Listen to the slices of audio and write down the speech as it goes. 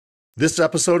This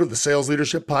episode of the Sales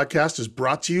Leadership Podcast is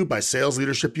brought to you by Sales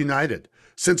Leadership United.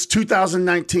 Since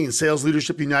 2019, Sales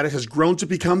Leadership United has grown to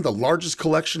become the largest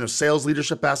collection of sales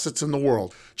leadership assets in the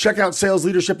world. Check out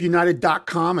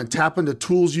salesleadershipunited.com and tap into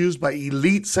tools used by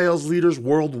elite sales leaders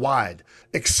worldwide.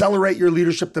 Accelerate your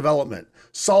leadership development.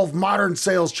 Solve modern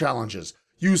sales challenges.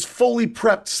 Use fully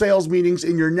prepped sales meetings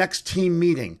in your next team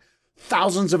meeting.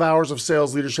 Thousands of hours of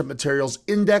sales leadership materials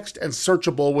indexed and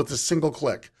searchable with a single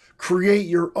click. Create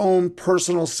your own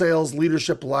personal sales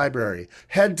leadership library.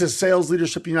 Head to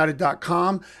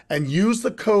salesleadershipunited.com and use the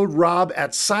code ROB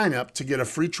at signup to get a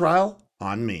free trial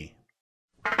on me.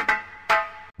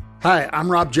 Hi,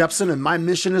 I'm Rob Jepson, and my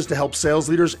mission is to help sales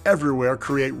leaders everywhere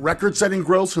create record-setting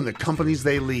growth from the companies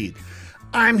they lead.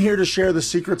 I'm here to share the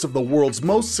secrets of the world's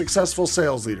most successful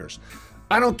sales leaders.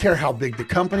 I don't care how big the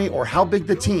company or how big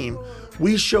the team,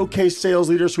 we showcase sales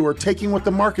leaders who are taking what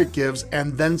the market gives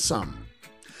and then some.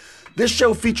 This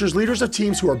show features leaders of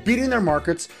teams who are beating their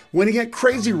markets, winning at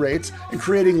crazy rates, and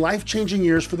creating life-changing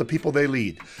years for the people they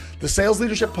lead. The Sales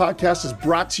Leadership Podcast is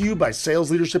brought to you by Sales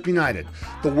Leadership United,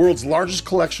 the world's largest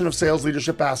collection of sales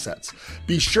leadership assets.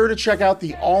 Be sure to check out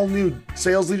the all-new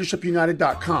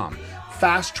salesleadershipunited.com.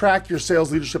 Fast track your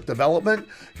sales leadership development,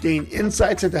 gain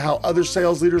insights into how other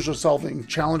sales leaders are solving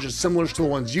challenges similar to the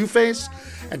ones you face,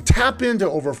 and tap into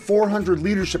over 400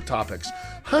 leadership topics,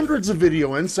 hundreds of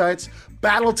video insights,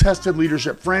 battle-tested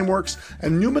leadership frameworks,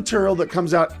 and new material that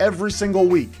comes out every single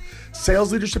week.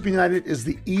 Sales Leadership United is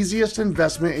the easiest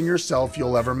investment in yourself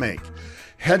you'll ever make.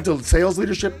 Head to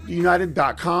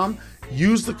salesleadershipunited.com,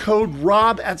 use the code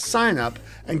ROB at signup,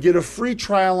 and get a free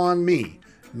trial on me.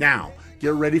 Now,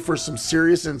 get ready for some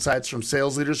serious insights from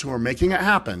sales leaders who are making it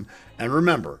happen. And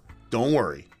remember, don't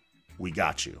worry, we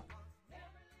got you.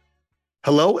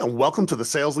 Hello, and welcome to the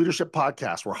Sales Leadership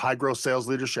Podcast, where high-growth sales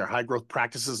leaders share high-growth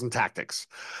practices and tactics.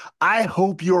 I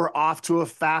hope you're off to a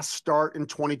fast start in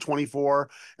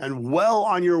 2024 and well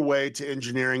on your way to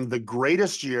engineering the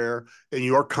greatest year in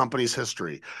your company's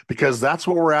history, because that's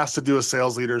what we're asked to do as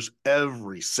sales leaders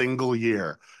every single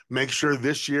year. Make sure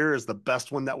this year is the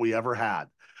best one that we ever had.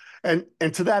 And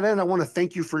to that end, I want to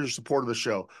thank you for your support of the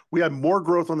show. We had more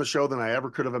growth on the show than I ever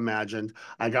could have imagined.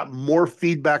 I got more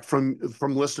feedback from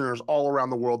listeners all around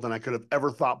the world than I could have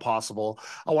ever thought possible.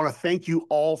 I want to thank you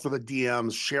all for the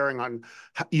DMs sharing on,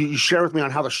 you share with me on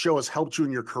how the show has helped you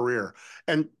in your career.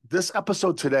 And this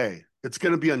episode today, it's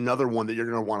going to be another one that you're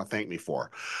going to want to thank me for.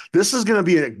 This is going to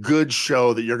be a good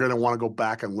show that you're going to want to go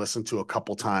back and listen to a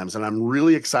couple times. And I'm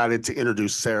really excited to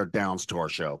introduce Sarah Downs to our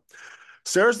show.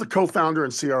 Sarah's the co-founder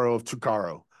and CRO of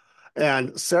Doqaru.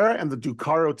 And Sarah and the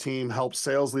Doqaru team help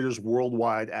sales leaders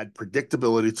worldwide add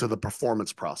predictability to the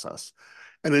performance process.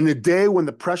 And in a day when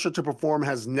the pressure to perform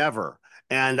has never,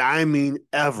 and I mean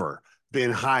ever, been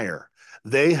higher,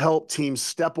 they help teams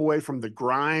step away from the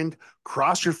grind,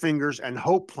 cross your fingers, and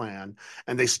hope plan,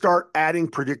 and they start adding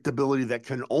predictability that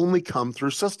can only come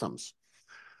through systems.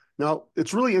 Now,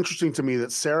 it's really interesting to me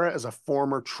that Sarah is a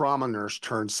former trauma nurse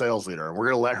turned sales leader, and we're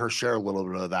going to let her share a little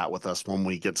bit of that with us when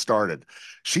we get started.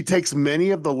 She takes many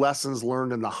of the lessons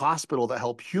learned in the hospital that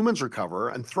help humans recover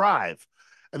and thrive,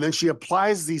 and then she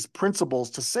applies these principles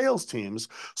to sales teams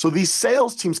so these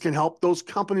sales teams can help those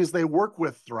companies they work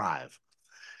with thrive.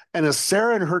 And as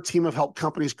Sarah and her team have helped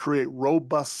companies create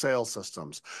robust sales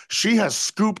systems, she has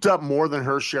scooped up more than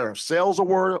her share of sales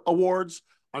awards,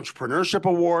 entrepreneurship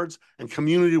awards, and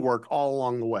community work all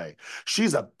along the way.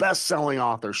 She's a best-selling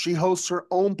author. She hosts her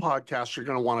own podcast you're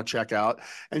going to want to check out,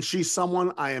 and she's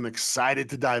someone I am excited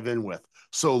to dive in with.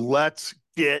 So let's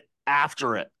get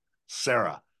after it.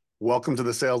 Sarah, welcome to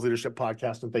the Sales Leadership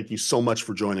Podcast, and thank you so much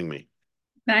for joining me.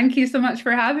 Thank you so much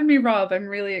for having me, Rob. I'm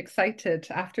really excited.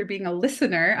 After being a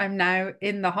listener, I'm now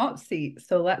in the hot seat.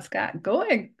 So let's get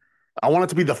going. I want it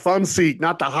to be the fun seat,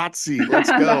 not the hot seat. Let's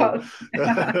go.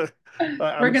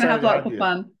 We're going to have lots of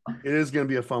fun. It is going to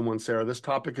be a fun one, Sarah. This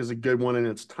topic is a good one, and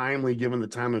it's timely given the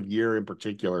time of year in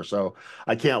particular. So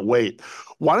I can't wait.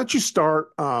 Why don't you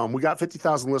start? We got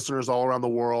 50,000 listeners all around the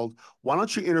world. Why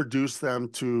don't you introduce them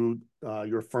to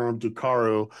your firm,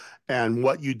 Doqaru, and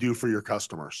what you do for your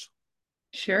customers?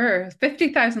 Sure.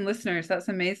 50,000 listeners. That's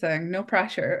amazing. No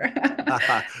pressure.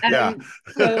 Yeah.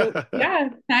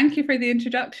 Thank you for the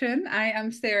introduction. I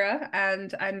am Sarah,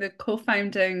 and I'm the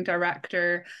co-founding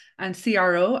director and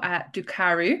CRO at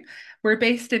Doqaru. We're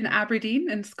based in Aberdeen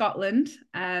in Scotland,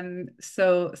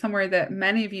 so somewhere that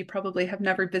many of you probably have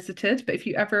never visited, but if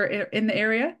you ever in the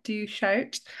area, do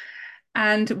shout.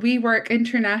 And we work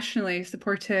internationally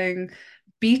supporting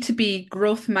B2B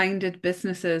growth-minded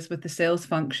businesses with the sales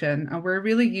function. And we're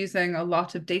really using a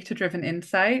lot of data-driven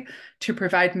insight to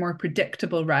provide more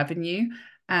predictable revenue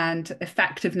and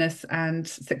effectiveness and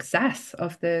success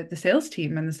of the sales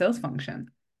team and the sales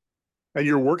function. And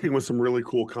you're working with some really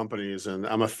cool companies, and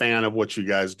I'm a fan of what you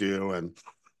guys do. And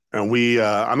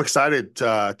I'm excited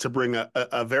to bring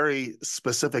a very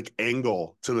specific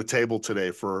angle to the table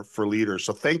today for leaders.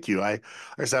 So thank you. Like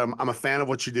I said, I'm a fan of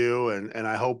what you do, and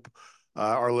I hope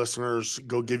our listeners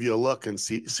go give you a look and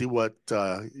see what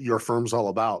your firm's all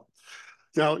about.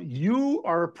 Now, you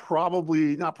are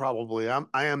probably not probably.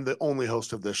 I am the only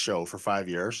host of this show for 5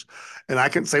 years, and I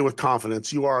can say with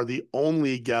confidence, you are the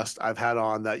only guest I've had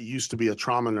on that used to be a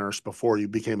trauma nurse before you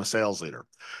became a sales leader.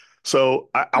 So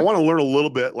I want to learn a little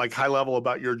bit, like high level,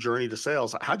 about your journey to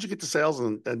sales. How'd you get to sales,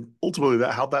 and ultimately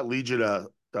how'd that lead you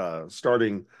to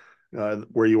starting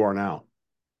where you are now?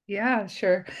 Yeah,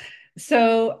 sure.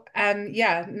 So,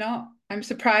 yeah, no, I'm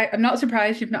surprised. I'm not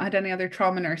surprised you've not had any other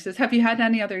trauma nurses. Have you had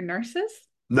any other nurses?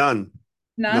 None,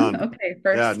 None? none. Okay,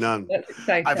 Yeah, first. none. That's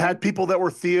I've had exciting. people that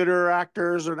were theater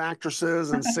actors and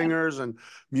actresses and singers and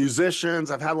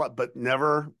musicians. I've had a lot, but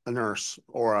never a nurse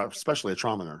or especially a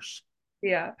trauma nurse.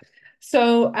 Yeah.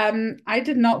 So I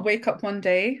did not wake up one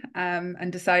day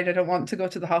and decide I don't want to go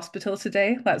to the hospital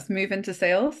today. Let's move into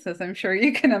sales, as I'm sure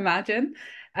you can imagine.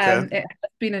 Okay. It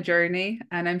has been a journey,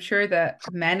 and I'm sure that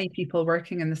many people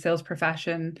working in the sales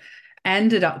profession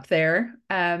ended up there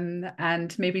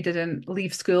and maybe didn't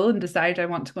leave school and decide I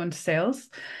want to go into sales.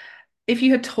 If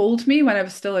you had told me when I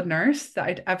was still a nurse that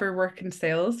I'd ever work in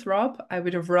sales, Rob, I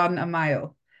would have run a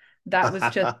mile. That was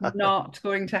just not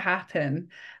going to happen.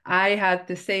 I had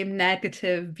the same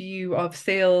negative view of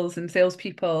sales and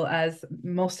salespeople as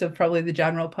most of probably the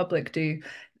general public do,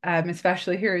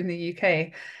 especially here in the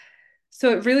UK.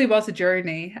 So it really was a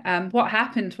journey. What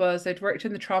happened was I'd worked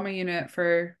in the trauma unit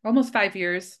for almost 5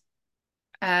 years.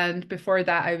 And before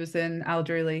that, I was in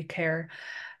elderly care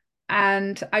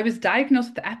and I was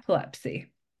diagnosed with epilepsy.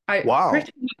 I Wow.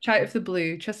 pretty much out of the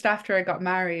blue, just after I got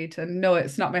married. And no,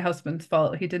 it's not my husband's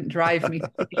fault. He didn't drive me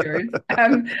to seizures.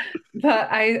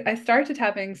 But I started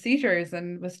having seizures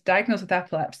and was diagnosed with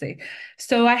epilepsy.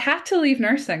 So I had to leave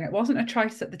nursing. It wasn't a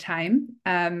choice at the time.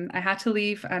 I had to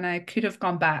leave and I could have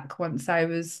gone back once I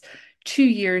was 2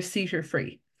 years seizure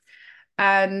free.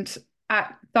 And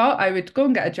I thought I would go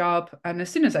and get a job. And as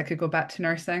soon as I could go back to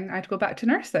nursing, I'd go back to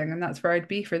nursing. And that's where I'd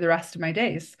be for the rest of my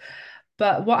days.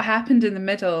 But what happened in the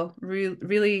middle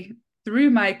really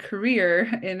threw my career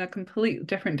in a complete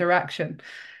different direction.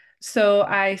 So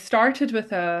I started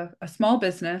with a small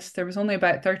business. There was only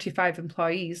about 35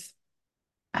 employees.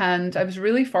 And I was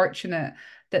really fortunate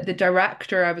that the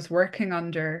director I was working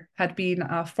under had been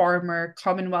a former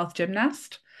Commonwealth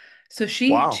gymnast. So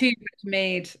she Wow. too had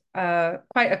made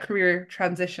quite a career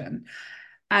transition.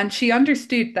 And she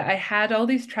understood that I had all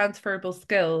these transferable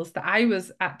skills that I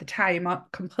was at the time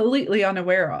completely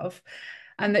unaware of,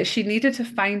 and that she needed to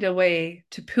find a way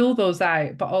to pull those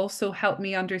out, but also help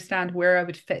me understand where I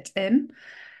would fit in.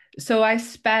 So I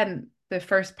spent the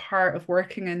first part of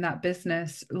working in that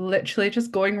business literally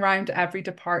just going around every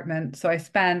department. So I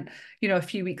spent, a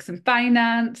few weeks in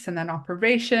finance and then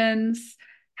operations,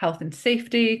 health and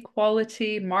safety,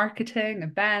 quality, marketing,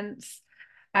 events.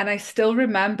 And I still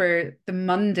remember the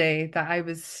Monday that I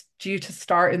was due to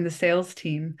start in the sales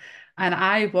team, and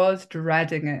I was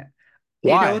dreading it.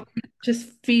 Why? Just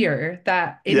fear,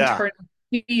 that Yeah.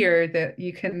 internal fear that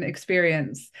you can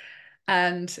experience.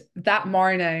 And that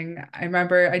morning, I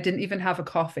remember I didn't even have a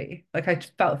coffee. Like I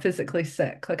felt physically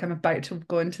sick, like I'm about to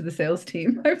go into the sales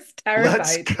team. I was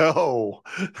Let's terrified, go.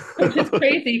 which is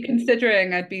crazy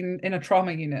considering I'd been in a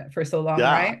trauma unit for so long,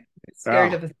 Yeah. right? I was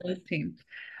scared Yeah. of a sales team.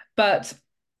 But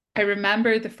I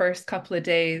remember the first couple of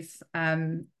days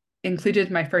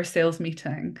included my first sales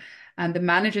meeting, and the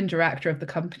managing director of the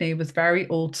company was very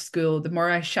old school. The more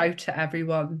I shout at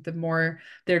everyone, the more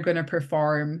they're going to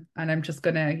perform, and I'm just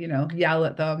going to, yell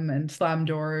at them and slam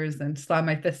doors and slam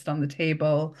my fist on the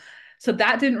table. So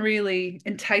that didn't really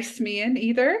entice me in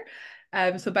either.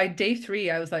 So by day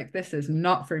three, I was like, this is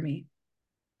not for me.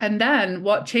 And then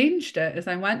what changed it is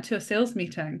I went to a sales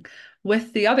meeting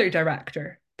with the other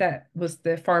director that was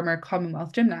the former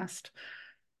Commonwealth gymnast.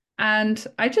 And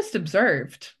I just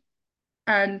observed.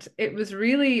 And it was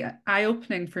really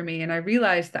eye-opening for me. And I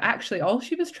realized that actually all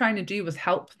she was trying to do was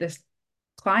help this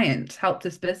client, help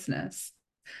this business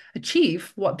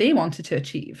achieve what they wanted to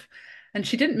achieve. And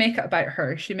she didn't make it about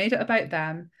her, she made it about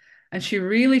them. And she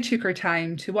really took her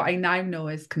time to what I now know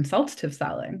is consultative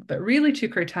selling, but really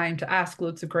took her time to ask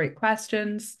loads of great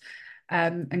questions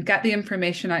and get the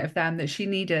information out of them that she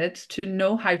needed to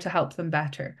know how to help them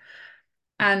better.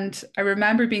 And I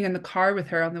remember being in the car with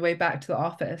her on the way back to the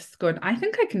office, going, I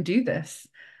think I can do this.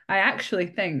 I actually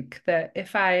think that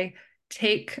if I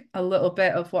take a little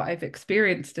bit of what I've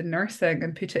experienced in nursing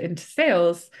and put it into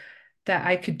sales, that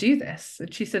I could do this.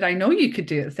 And she said, I know you could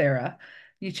do it, Sarah.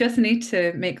 You just need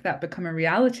to make that become a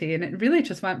reality. And it really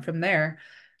just went from there.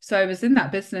 So I was in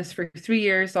that business for 3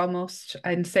 years almost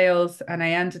in sales, and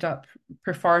I ended up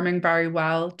performing very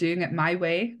well, doing it my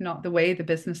way, not the way the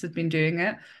business had been doing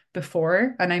it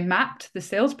before. And I mapped the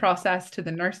sales process to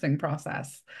the nursing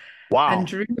process and Wow.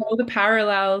 drew all the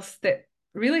parallels that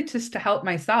really just to help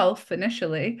myself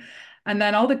initially. And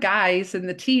then all the guys in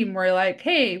the team were like,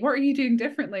 hey, what are you doing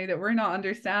differently that we're not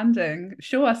understanding?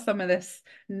 Show us some of this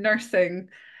nursing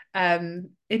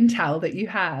intel that you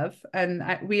have. And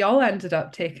we all ended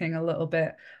up taking a little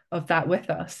bit of that with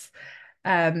us.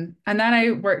 And then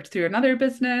I worked through another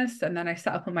business, and then I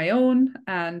set up on my own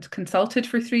and consulted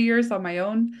for 3 years on my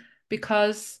own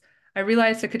because I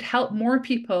realized I could help more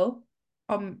people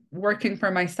working for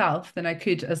myself than I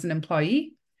could as an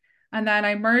employee. And then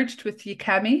I merged with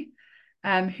Yukemi,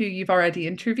 who you've already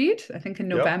interviewed, I think in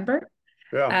Yep. November,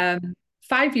 Yeah.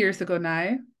 5 years ago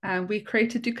now, and we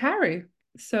created Doqaru.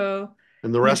 So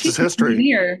And the I'm a rest is chief history.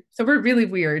 engineer. So we're really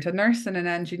weird, a nurse and an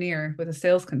engineer with a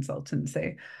sales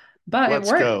consultancy. But it Let's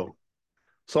worked. go.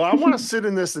 So I want to sit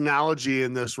in this analogy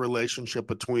in this relationship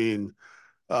between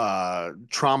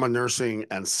trauma nursing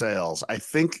and sales. I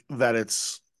think that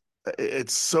it's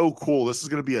so cool. This is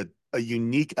going to be a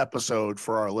unique episode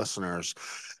for our listeners.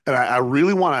 And I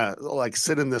really want to like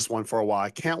sit in this one for a while.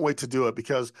 I can't wait to do it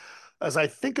because as I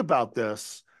think about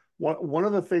this, one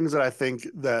of the things that I think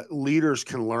that leaders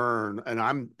can learn, and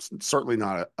I'm certainly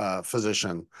not a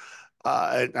physician,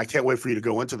 and I can't wait for you to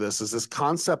go into this, is this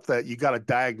concept that you got to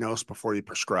diagnose before you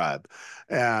prescribe.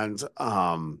 And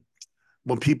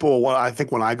when people, well, I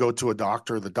think when I go to a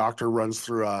doctor, the doctor runs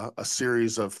through a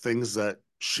series of things that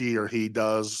she or he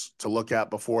does to look at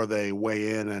before they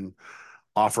weigh in and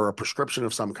offer a prescription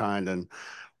of some kind. And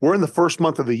we're in the first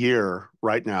month of the year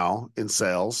right now in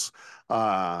sales,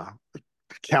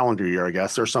 calendar year, I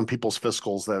guess. There's some people's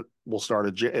fiscals that will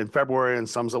start in February and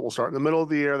some that will start in the middle of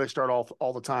the year. They start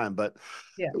all the time, but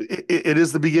Yeah. it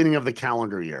is the beginning of the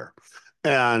calendar year.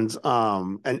 And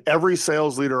every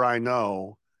sales leader I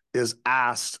know is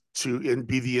asked to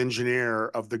be the engineer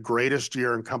of the greatest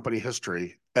year in company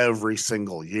history every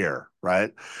single year,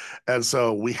 right? And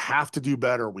so we have to do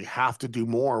better. We have to do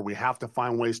more. We have to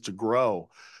find ways to grow.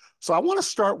 So I want to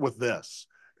start with this.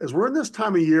 As we're in this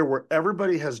time of year where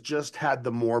everybody has just had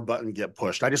the more button get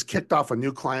pushed. I just kicked off a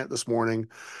new client this morning.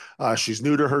 She's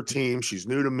new to her team. She's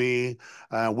new to me.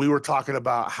 We were talking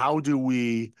about how do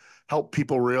we help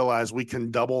people realize we can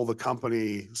double the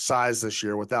company size this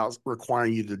year without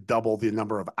requiring you to double the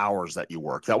number of hours that you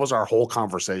work. That was our whole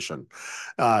conversation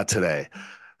today.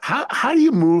 How do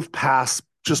you move past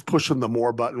just pushing the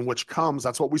more button, which comes,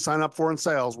 that's what we sign up for in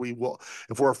sales. We will,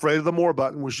 if we're afraid of the more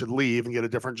button, we should leave and get a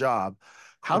different job.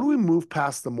 How do we move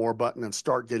past the more button and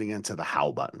start getting into the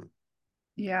how button?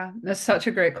 Yeah, that's such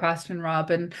a great question,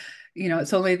 Rob. And,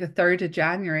 it's only the 3rd of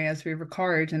January as we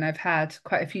record, and I've had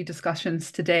quite a few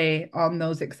discussions today on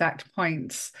those exact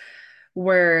points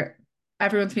where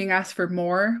everyone's being asked for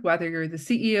more, whether you're the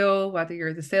CEO, whether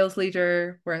you're the sales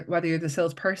leader, whether you're the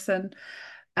salesperson.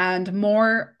 And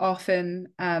more often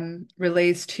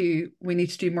relates to we need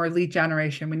to do more lead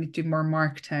generation, we need to do more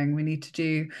marketing, we need to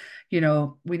do,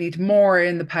 we need more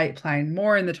in the pipeline,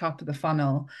 more in the top of the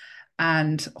funnel.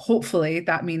 And hopefully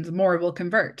that means more will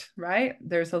convert, right?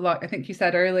 There's a lot, I think you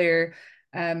said earlier,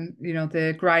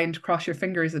 the grind, cross your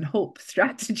fingers and hope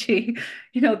strategy.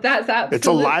 That's It's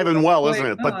absolutely alive and what's well, isn't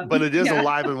going it? But on. it is Yeah.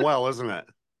 alive and well, isn't it?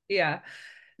 Yeah.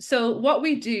 So what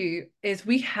we do is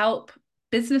we help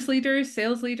business leaders,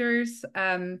 sales leaders,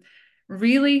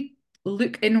 really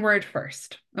look inward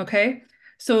first. Okay.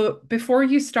 So before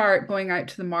you start going out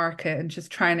to the market and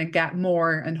just trying to get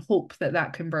more and hope that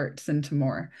that converts into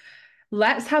more,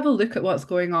 let's have a look at what's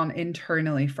going on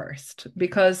internally first,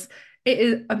 because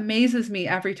amazes me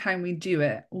every time we do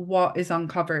it, what is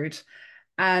uncovered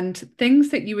and things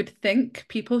that you would think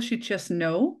people should just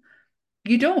know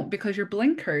you don't, because you're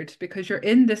blinkered, because you're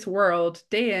in this world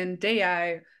day in, day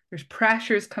out. There's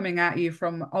pressures coming at you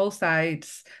from all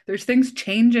sides. There's things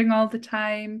changing all the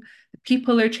time. The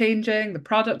people are changing, the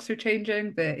products are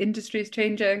changing, the industry is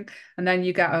changing. And then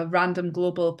you get a random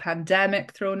global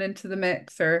pandemic thrown into the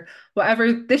mix, or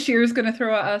whatever this year is going to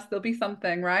throw at us, there'll be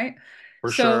something, right?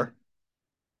 For So sure.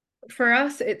 for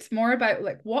us, it's more about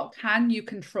like what can you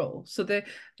control? So that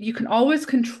you can always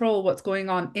control what's going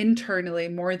on internally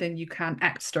more than you can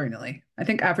externally. I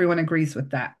think everyone agrees with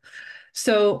that.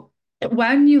 So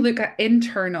when you look at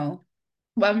internal,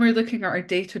 when we're looking at our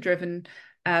data-driven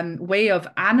way of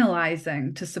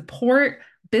analyzing to support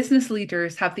business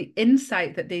leaders have the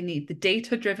insight that they need, the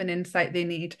data-driven insight they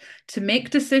need to make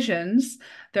decisions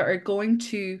that are going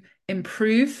to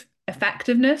improve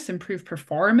effectiveness, improve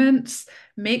performance,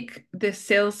 make the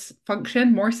sales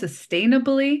function more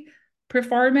sustainably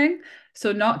performing.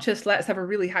 So not just let's have a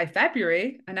really high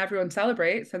February and everyone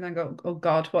celebrates and then go, oh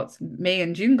God, what's May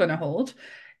and June going to hold?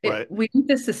 Right. We need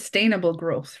this sustainable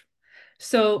growth.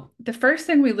 So the first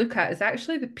thing we look at is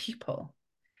actually the people.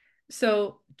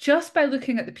 So just by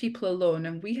looking at the people alone,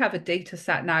 and we have a data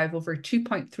set now of over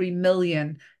 2.3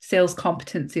 million sales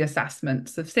competency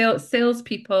assessments of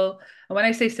salespeople. And when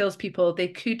I say salespeople, they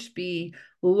could be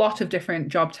a lot of different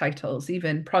job titles,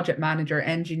 even project manager,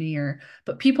 engineer,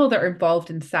 but people that are involved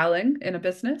in selling in a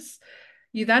business.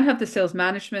 You then have the sales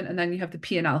management, and then you have the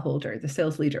P&L holder, the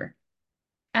sales leader.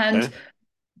 And Okay.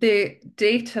 the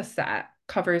data set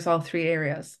covers all three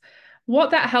areas.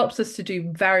 What that helps us to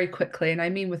do very quickly, and I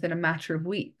mean within a matter of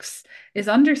weeks, is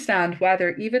understand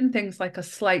whether even things like a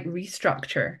slight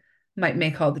restructure might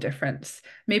make all the difference.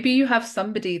 Maybe you have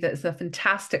somebody that's a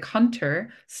fantastic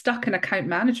hunter stuck in account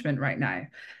management right now.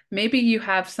 Maybe you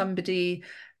have somebody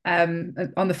on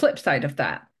the flip side of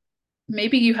that.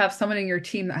 Maybe you have someone in your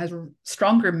team that has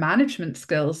stronger management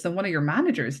skills than one of your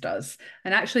managers does.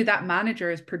 And actually, that manager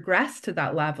has progressed to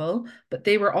that level, but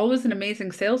they were always an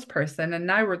amazing salesperson. And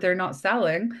now they're not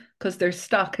selling because they're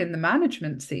stuck in the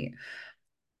management seat.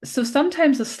 So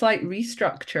sometimes a slight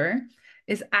restructure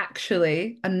is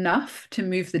actually enough to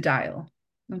move the dial.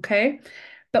 Okay.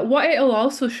 But what it'll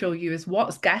also show you is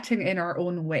what's getting in our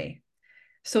own way.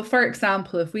 So, for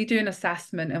example, if we do an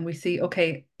assessment and we see,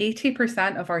 okay,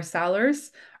 80% of our sellers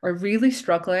are really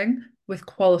struggling with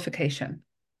qualification.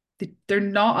 They're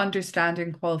not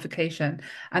understanding qualification,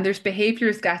 and there's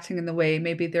behaviors getting in the way.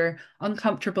 Maybe they're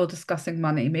uncomfortable discussing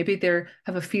money. Maybe they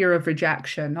have a fear of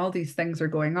rejection. All these things are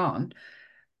going on.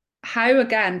 How,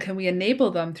 again, can we enable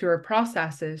them through our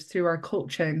processes, through our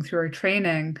coaching, through our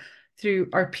training, through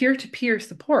our peer-to-peer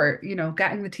support,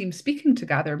 getting the team speaking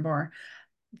together more?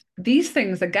 These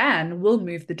things again will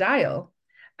move the dial.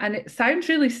 And it sounds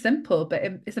really simple, but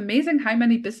it's amazing how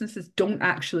many businesses don't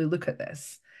actually look at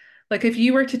this. Like if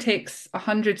you were to take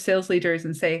 100 sales leaders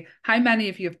and say, how many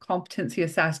of you have competency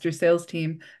assessed your sales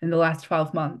team in the last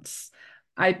 12 months?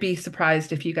 I'd be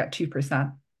surprised if you get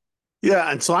 2%.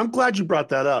 Yeah, and so I'm glad you brought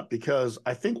that up because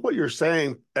I think what you're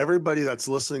saying, everybody that's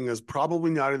listening is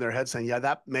probably nodding their head saying, yeah,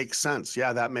 that makes sense.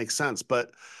 Yeah, that makes sense.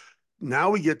 But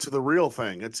now we get to the real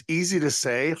thing. It's easy to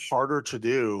say, harder to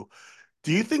do.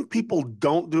 Do you think people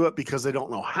don't do it because they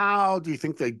don't know how? Do you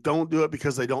think they don't do it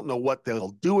because they don't know what they'll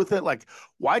do with it? Like,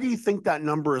 why do you think that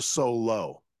number is so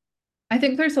low? I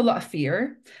think there's a lot of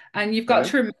fear, and you've got Okay.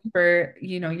 to remember,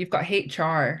 you've got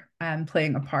HR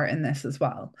playing a part in this as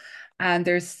well. And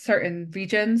there's certain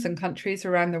regions and countries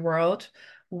around the world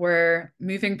where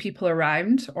moving people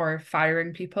around or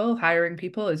firing people, hiring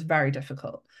people is very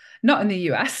difficult. Not in the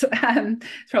US, it's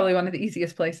probably one of the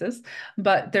easiest places,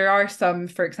 but there are some,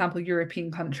 for example,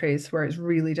 European countries where it's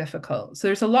really difficult. So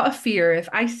there's a lot of fear. If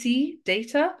I see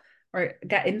data or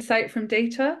get insight from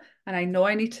data and I know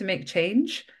I need to make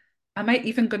change, am I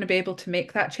even going to be able to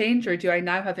make that change, or do I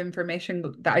now have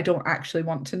information that I don't actually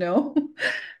want to know?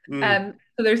 Mm,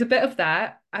 So there's a bit of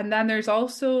that. And then there's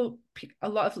also a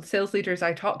lot of sales leaders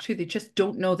I talk to, they just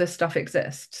don't know this stuff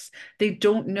exists. They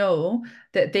don't know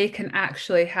that they can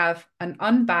actually have an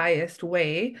unbiased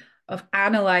way of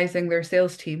analyzing their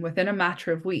sales team within a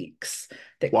matter of weeks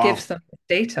that gives wow. them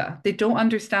data. They don't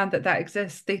understand that that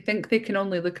exists. They think they can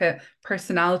only look at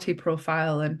personality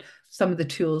profile and some of the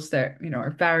tools that, are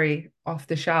very off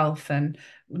the shelf and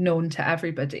known to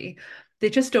everybody. They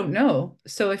just don't know.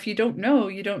 So if you don't know,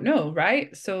 you don't know,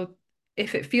 right? So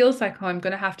if it feels like, oh, I'm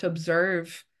going to have to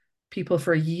observe people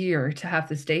for a year to have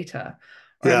this data,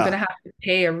 or I'm going Yeah. to have to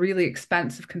pay a really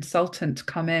expensive consultant to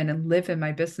come in and live in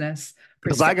my business for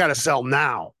Because I got to 6 sell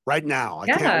now, right now. I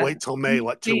can't yeah, wait till May, to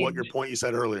what your change. point you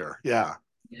said earlier. Yeah.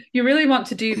 You really want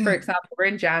to do, for example, we're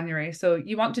in January. So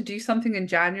you want to do something in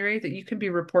January that you can be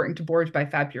reporting to board by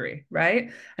February,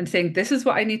 right? And saying, this is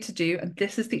what I need to do, and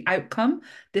this is the outcome,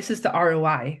 this is the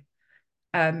ROI.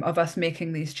 Of us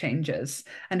making these changes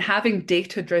and having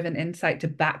data-driven insight to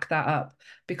back that up,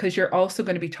 because you're also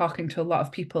going to be talking to a lot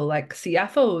of people like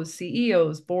CFOs,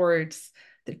 CEOs, boards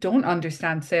that don't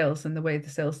understand sales in the way the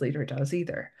sales leader does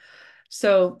either.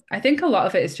 So I think a lot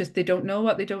of it is just they don't know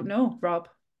what they don't know, Rob.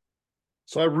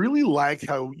 So I really like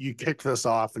how you kicked this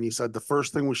off and you said the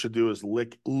first thing we should do is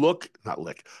look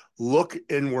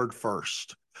inward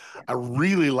first. Yeah. I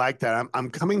really like that. I'm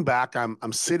coming back. I'm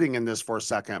sitting in this for a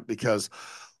second because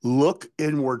look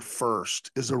inward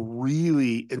first is a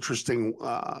really interesting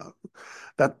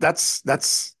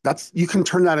That's you can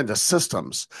turn that into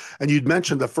systems. And you'd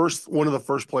mentioned the first one of the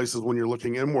first places when you're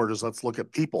looking inward is let's look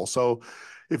at people. So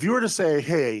if you were to say,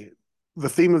 hey, the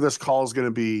theme of this call is going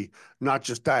to be not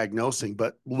just diagnosing,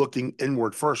 but looking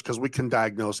inward first, because we can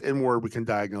diagnose inward, we can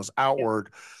diagnose Yeah. outward.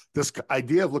 This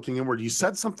idea of looking inward, you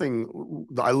said something,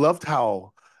 I loved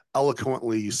how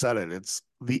eloquently you said it. It's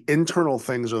the internal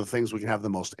things are the things we can have the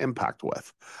most impact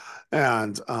with.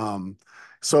 And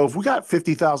so if we got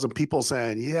 50,000 people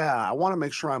saying, yeah, I want to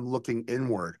make sure I'm looking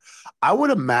inward, I would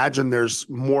imagine there's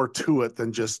more to it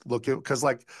than just looking, because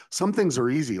like some things are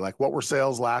easy, like what were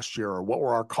sales last year or what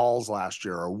were our calls last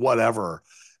year or whatever.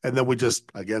 And then we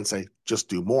just, again, say, just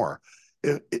do more.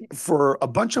 For a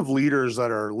bunch of leaders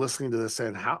that are listening to this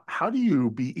saying, how do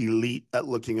you be elite at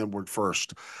looking inward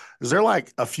first? Is there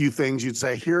like a few things you'd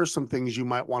say, here are some things you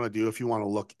might want to do if you want to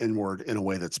look inward in a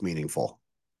way that's meaningful?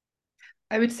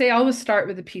 I would say always start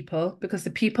with the people because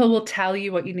the people will tell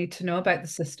you what you need to know about the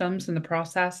systems and the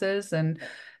processes and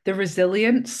the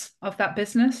resilience of that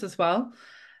business as well.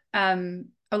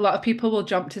 A lot of people will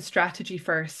jump to strategy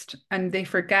first and they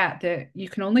forget that you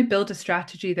can only build a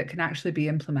strategy that can actually be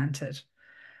implemented.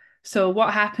 So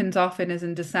what happens often is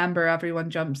in December, everyone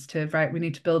jumps to, right, we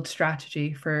need to build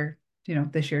strategy for,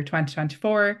 this year,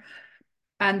 2024.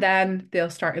 And then they'll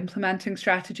start implementing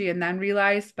strategy and then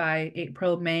realize by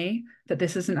April, May that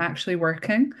this isn't actually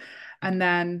working. And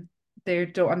then they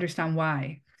don't understand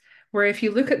why. Where if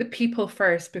you look at the people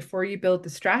first before you build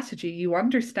the strategy, you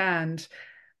understand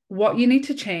what you need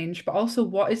to change, but also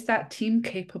what is that team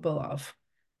capable of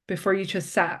before you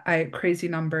just set out crazy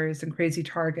numbers and crazy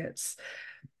targets.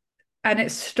 And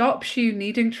it stops you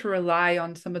needing to rely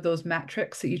on some of those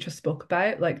metrics that you just spoke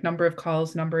about, like number of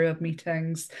calls, number of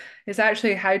meetings. It's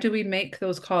actually how do we make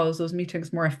those calls, those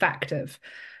meetings more effective?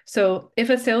 So if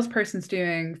a salesperson's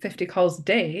doing 50 calls a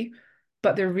day,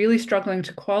 but they're really struggling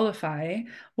to qualify,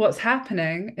 what's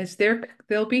happening is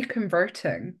they'll be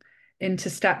converting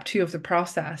into step two of the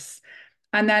process.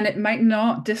 And then it might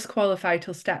not disqualify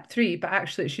till step three, but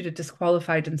actually it should have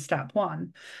disqualified in step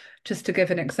one, just to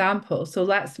give an example. So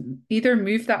let's either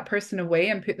move that person away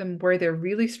and put them where they're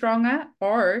really strong at,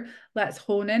 or let's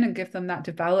hone in and give them that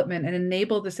development and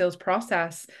enable the sales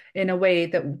process in a way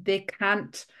that they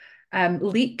can't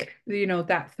leak,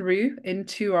 that through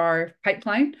into our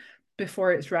pipeline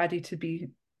before it's ready to be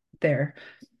there.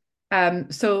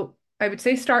 So I would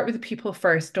say start with the people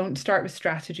first. Don't start with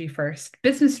strategy first.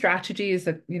 Business strategy is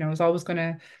always going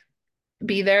to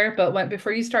be there, but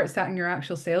before you start setting your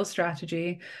actual sales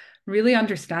strategy, really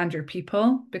understand your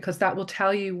people because that will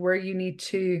tell you where you need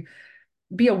to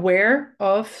be aware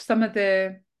of some of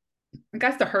I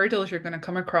guess, the hurdles you're going to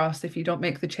come across if you don't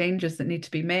make the changes that need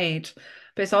to be made.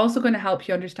 But it's also going to help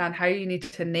you understand how you need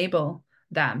to enable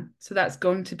them. So that's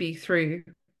going to be through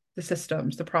the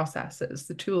systems, the processes,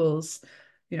 the tools,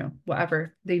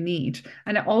 whatever they need.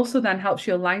 And it also then helps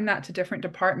you align that to different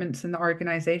departments in the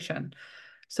organization.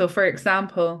 So, for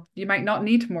example, you might not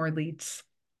need more leads.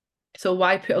 So,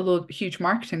 why put a huge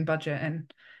marketing budget in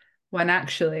when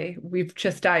actually we've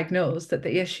just diagnosed that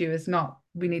the issue is not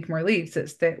we need more leads,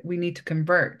 it's that we need to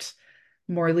convert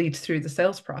more leads through the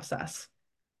sales process.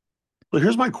 Well,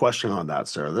 here's my question on that,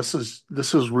 Sarah. This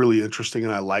is really interesting,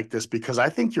 and I like this because I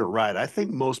think you're right. I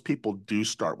think most people do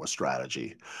start with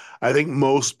strategy. I think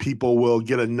most people will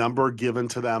get a number given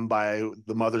to them by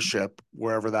the mothership,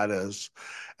 wherever that is,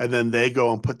 and then they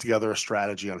go and put together a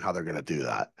strategy on how they're going to do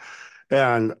that.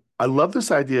 And I love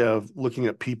this idea of looking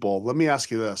at people. Let me ask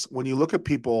you this. When you look at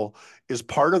people, is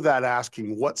part of that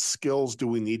asking what skills do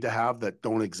we need to have that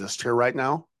don't exist here right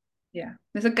now? Yeah,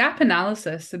 there's a gap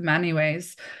analysis in many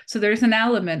ways. So there's an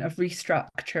element of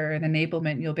restructure and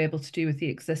enablement you'll be able to do with the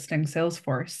existing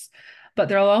Salesforce, but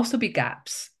there'll also be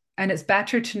gaps. And it's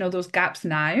better to know those gaps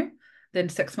now than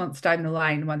 6 months down the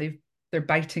line when they're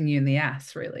biting you in the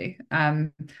ass, really.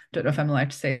 Don't know if I'm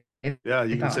allowed to say Yeah,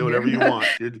 you can that say on here. whatever you want.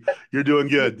 You're doing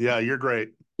good. Yeah, you're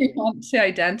great. You want to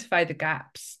identify the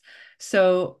gaps.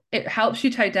 So it helps you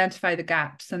to identify the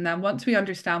gaps. And then once we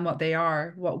understand what they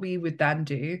are, what we would then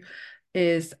do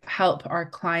is help our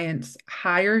clients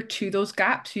hire to those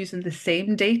gaps using the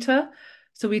same data.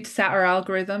 So we'd set our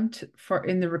algorithm for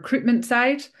in the recruitment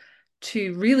side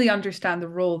to really understand the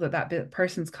role that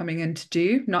person's coming in to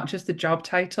do, not just the job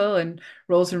title and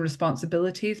roles and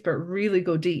responsibilities, but really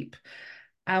go deep.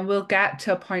 And we'll get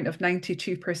to a point of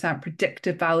 92%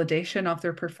 predictive validation of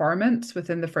their performance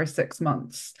within the first 6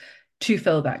 months to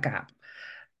fill that gap.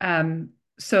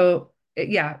 So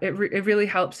it really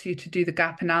helps you to do the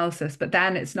gap analysis, but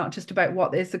then it's not just about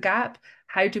what is the gap.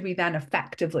 How do we then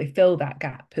effectively fill that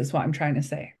gap is what I'm trying to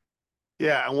say.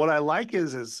 Yeah, and what I like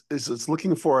is it's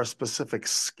looking for a specific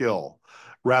skill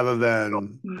rather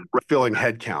than Mm. filling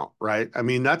headcount, right? I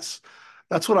mean, that's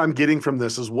what I'm getting from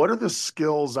this is what are the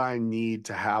skills I need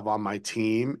to have on my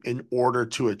team in order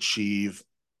to achieve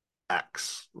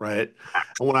X, right?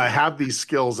 And when I have these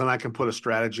skills, then I can put a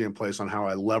strategy in place on how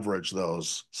I leverage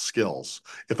those skills,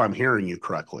 if I'm hearing you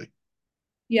correctly.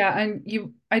 Yeah, and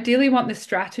you ideally want the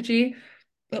strategy,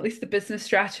 at least the business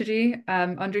strategy,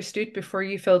 understood before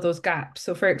you fill those gaps.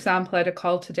 So, for example, I had a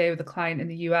call today with a client in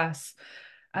the US,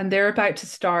 and they're about to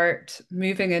start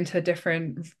moving into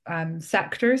different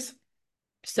sectors.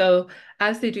 So,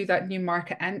 as they do that new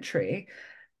market entry,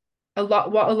 a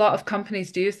lot of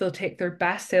companies do is they'll take their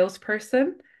best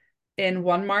salesperson in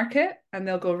one market and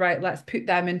they'll go, right, let's put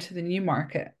them into the new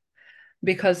market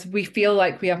because we feel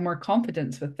like we have more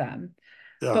confidence with them.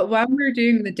 Yeah. But when we're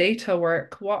doing the data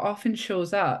work, what often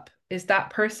shows up is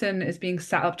that person is being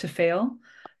set up to fail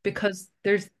because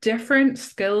there's different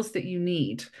skills that you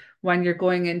need when you're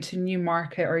going into new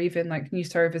market or even like new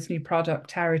service, new product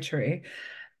territory.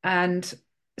 And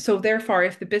so therefore,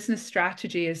 if the business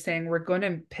strategy is saying we're going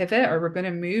to pivot or we're going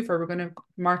to move or we're going to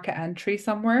market entry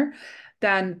somewhere,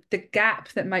 then the gap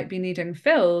that might be needing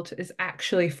filled is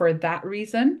actually for that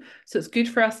reason. So it's good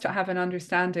for us to have an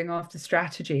understanding of the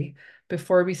strategy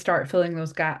before we start filling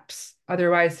those gaps.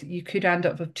 Otherwise, you could end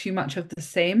up with too much of the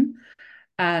same.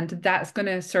 And that's going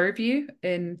to serve you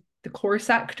in the core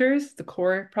sectors, the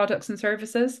core products and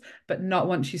services, but not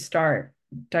once you start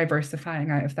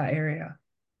diversifying out of that area.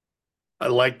 I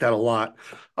like that a lot.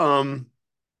 Um,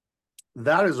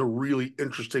 that is a really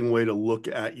interesting way to look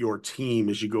at your team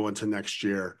as you go into next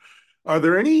year. Are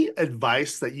there any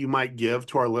advice that you might give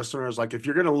to our listeners? Like, if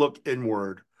you're going to look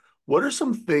inward, what are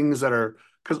some things that are,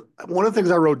 because one of the things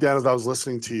I wrote down as I was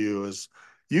listening to you is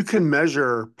you can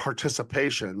measure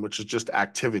participation, which is just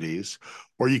activities,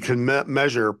 or you can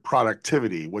measure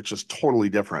productivity, which is totally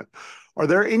different. Are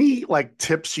there any like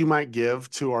tips you might give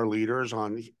to our leaders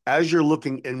on as you're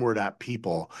looking inward at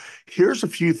people? Here's a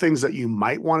few things that you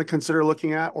might want to consider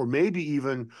looking at, or maybe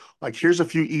even like here's a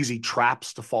few easy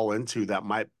traps to fall into that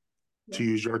might, to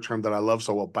use your term that I love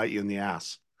so well, bite you in the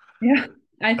ass. Yeah,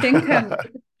 I think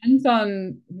it depends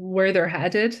on where they're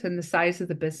headed and the size of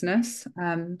the business.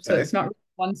 So Okay. it's not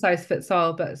one size fits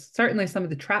all, but certainly some of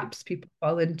the traps people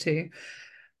fall into.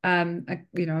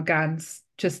 Again,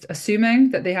 just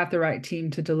assuming that they have the right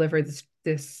team to deliver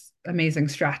this amazing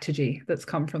strategy that's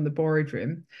come from the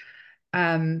boardroom.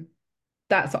 Um,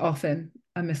 that's often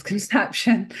a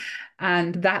misconception,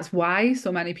 and that's why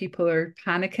so many people are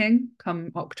panicking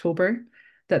come October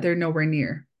that they're nowhere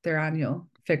near their annual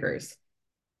figures.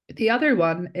 The other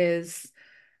one is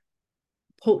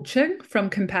poaching from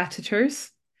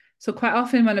competitors. So, quite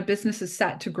often, when a business is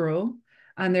set to grow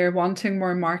and they're wanting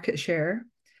more market share,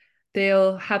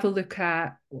 they'll have a look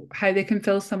at how they can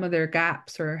fill some of their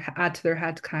gaps or add to their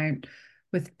headcount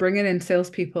with bringing in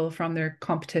salespeople from their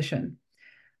competition.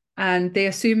 And they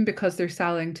assume because they're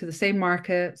selling to the same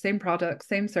market, same products,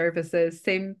 same services,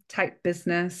 same type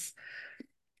business,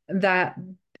 that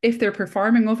if they're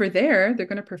performing over there, they're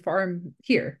going to perform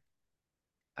here.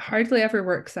 Hardly ever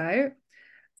works out.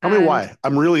 Tell me And why.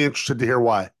 I'm really interested to hear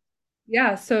why.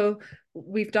 yeah, so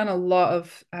we've done a lot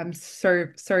of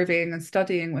surveying and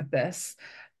studying with this.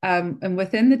 And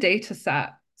within the data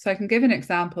set, so I can give an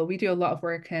example. We do a lot of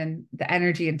work in the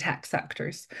energy and tech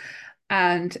sectors.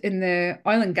 And in the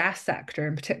oil and gas sector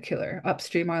in particular,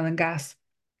 upstream oil and gas,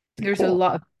 there's a Cool.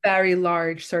 lot of very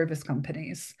large service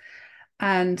companies.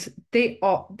 And they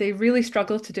really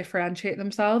struggle to differentiate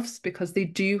themselves because they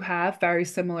do have very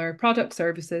similar product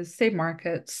services, same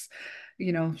markets,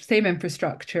 same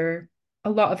infrastructure. A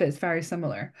lot of it is very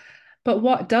similar. But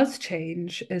what does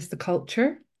change is the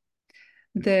culture,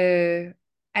 the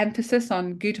emphasis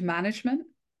on good management,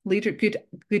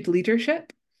 good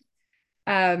leadership.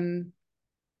 Um,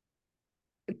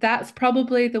 that's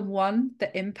probably the one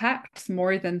that impacts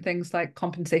more than things like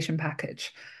compensation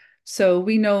package. So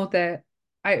we know that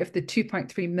out of the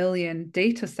 2.3 million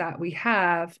data set we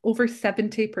have, over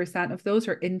 70% of those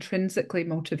are intrinsically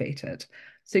motivated.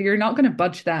 So you're not going to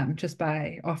budge them just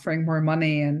by offering more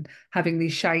money and having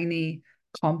these shiny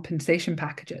compensation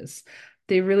packages.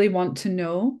 They really want to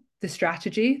know the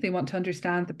strategy. They want to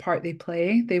understand the part they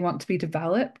play. They want to be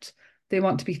developed. They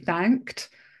want to be thanked.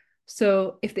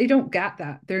 So if they don't get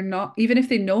that, they're not, even if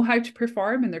they know how to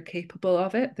perform and they're capable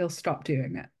of it, they'll stop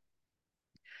doing it.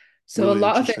 So a Really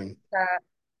lot of it interesting. is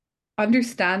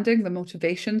understanding the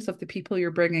motivations of the people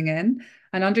you're bringing in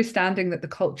and understanding that the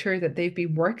culture that they've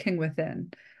been working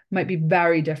within might be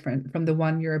very different from the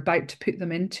one you're about to put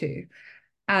them into.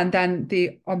 And then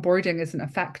the onboarding isn't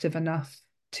effective enough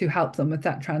to help them with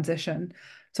that transition.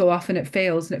 So often it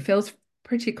fails, and it fails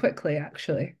pretty quickly,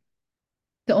 actually.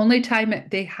 The only time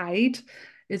they hide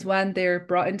is when they're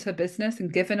brought into a business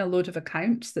and given a load of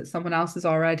accounts that someone else has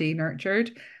already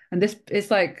nurtured. And this is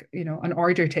like, an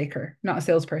order taker, not a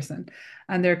salesperson.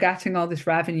 And they're getting all this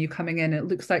revenue coming in. It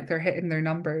looks like they're hitting their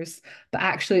numbers, but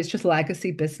actually it's just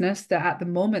legacy business that at the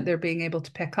moment they're being able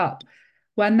to pick up.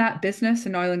 When that business,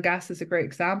 and oil and gas is a great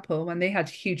example, when they had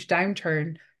a huge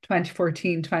downturn,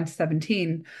 2014,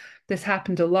 2017, this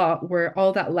happened a lot where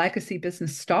all that legacy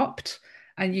business stopped,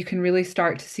 and you can really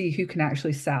start to see who can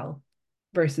actually sell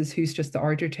versus who's just the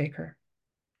order taker.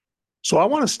 So I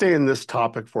want to stay in this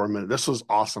topic for a minute. This was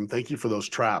awesome. Thank you for those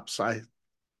traps. I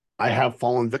have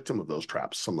fallen victim of those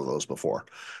traps, some of those before.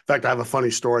 In fact, I have a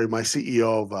funny story. My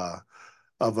CEO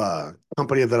of a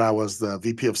company that I was the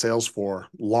VP of sales for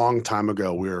long time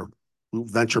ago, we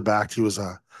venture backed. He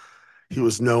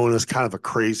was known as kind of a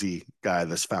crazy guy,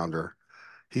 this founder.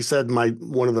 He said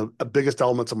one of the biggest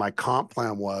elements of my comp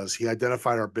plan was he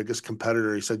identified our biggest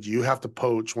competitor. He said, you have to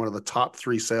poach one of the top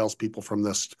 3 salespeople from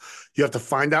this. You have to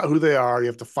find out who they are. You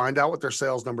have to find out what their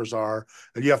sales numbers are.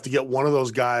 And you have to get one of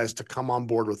those guys to come on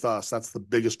board with us. That's the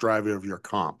biggest driver of your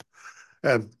comp.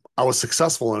 And I was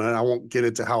successful in it. I won't get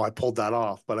into how I pulled that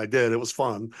off, but I did. It was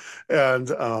fun. And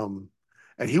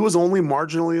he was only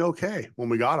marginally okay when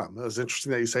we got him. It was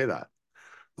interesting that you say that.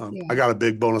 I Yeah. got a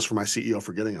big bonus for my CEO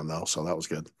for getting him though, so that was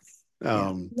good. Yeah.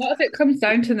 A lot of it comes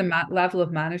down to the level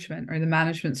of management or the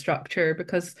management structure,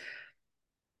 because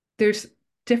there's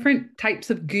different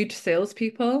types of good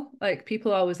salespeople. Like,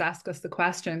 people always ask us the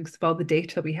question, because of all the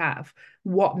data we have,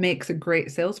 what makes a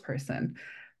great salesperson?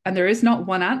 And there is not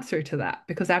one answer to that,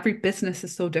 because every business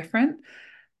is so different.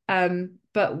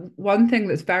 But one thing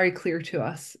that's very clear to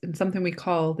us, and something we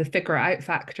call the figure out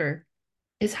factor,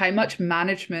 is how much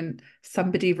management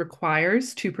somebody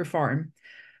requires to perform.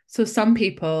 So some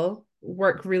people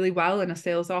work really well in a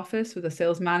sales office with a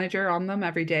sales manager on them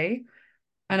every day,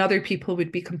 and other people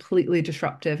would be completely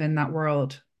disruptive in that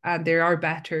world. And they are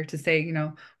better to say,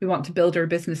 we want to build our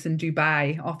business in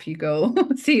Dubai, off you go,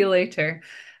 see you later.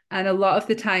 And a lot of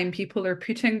the time, people are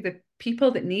putting the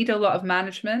people that need a lot of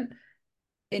management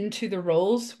into the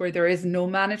roles where there is no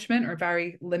management or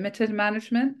very limited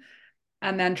management,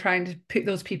 and then trying to put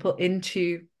those people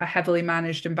into a heavily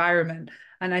managed environment.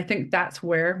 And I think that's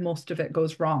where most of it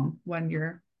goes wrong when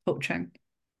you're coaching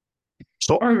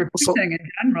So, or so recruiting in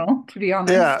general, to be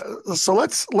yeah. honest. So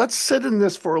let's sit in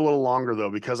this for a little longer though,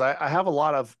 because I have a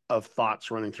lot of thoughts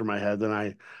running through my head,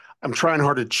 and I'm trying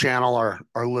hard to channel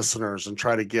our listeners and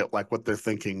try to get like what they're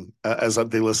thinking as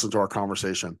they listen to our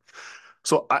conversation.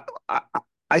 So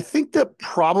I think that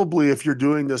probably if you're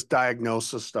doing this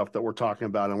diagnosis stuff that we're talking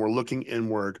about and we're looking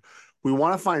inward, we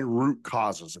want to find root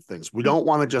causes of things. We don't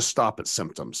want to just stop at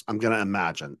symptoms. I'm going to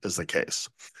imagine is the case.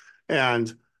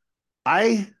 And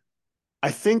I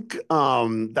I think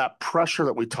that pressure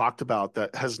that we talked about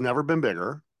that has never been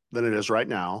bigger than it is right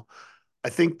now. I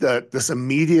think that this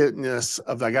immediateness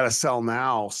of I got to sell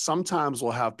now sometimes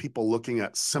will have people looking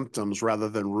at symptoms rather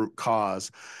than root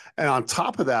cause. And on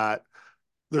top of that,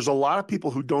 there's a lot of people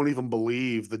who don't even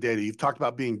believe the data. You've talked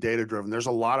about being data driven. There's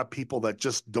a lot of people that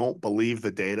just don't believe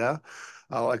the data.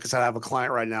 Like I said, I have a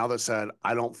client right now that said,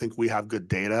 I don't think we have good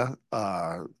data.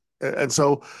 And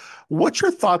so what's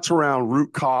your thoughts around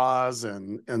root cause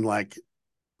and like,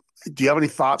 do you have any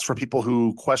thoughts for people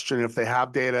who question if they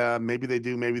have data? Maybe they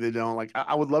do, maybe they don't. Like,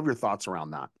 I would love your thoughts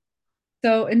around that.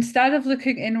 So instead of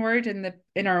looking inward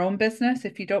in our own business,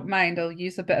 if you don't mind, I'll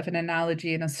use a bit of an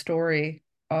analogy and a story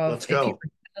of Let's if you go. were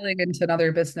selling into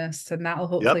another business, and that'll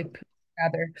hopefully Yep. put it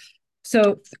together.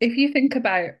 So if you think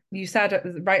about, you said it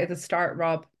right at the start,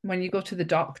 Rob, when you go to the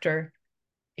doctor,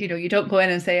 you don't go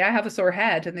in and say, I have a sore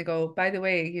head, and they go, by the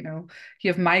way, you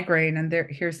have migraine, and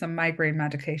here's some migraine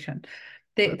medication.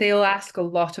 They'll ask a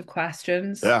lot of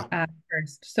questions Yeah.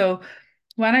 first. So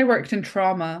when I worked in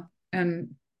trauma,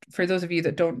 and for those of you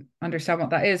that don't understand what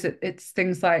that is, it's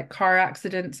things like car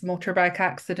accidents, motorbike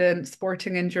accidents,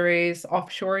 sporting injuries,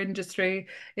 offshore industry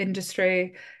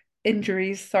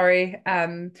injuries, sorry,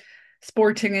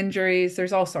 sporting injuries.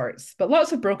 There's all sorts, but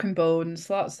lots of broken bones,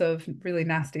 lots of really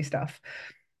nasty stuff.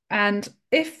 And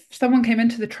if someone came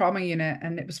into the trauma unit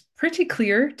and it was pretty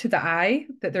clear to the eye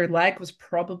that their leg was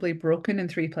probably broken in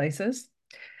 3 places,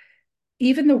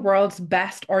 even the world's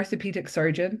best orthopedic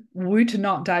surgeon would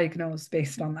not diagnose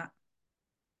based on that.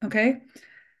 Okay.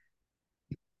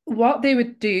 What they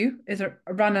would do is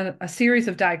run a series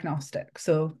of diagnostics.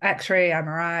 So X-ray,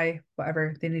 MRI,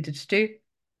 whatever they needed to do,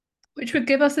 which would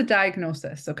give us a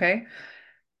diagnosis. Okay.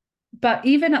 But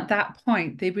even at that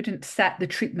point, they wouldn't set the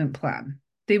treatment plan.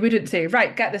 They wouldn't say,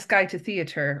 right, get this guy to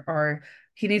theatre, or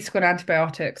he needs to go on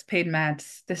antibiotics, pain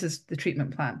meds. This is the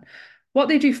treatment plan. What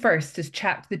they do first is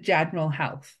check the general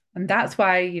health. And that's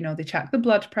why, they check the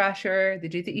blood pressure, they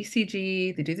do the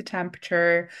ECG, they do the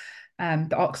temperature,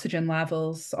 the oxygen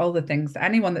levels, all the things that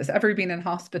anyone that's ever been in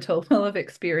hospital will have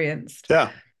experienced.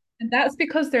 Yeah. And that's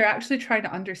because they're actually trying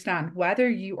to understand whether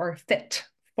you are fit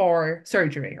for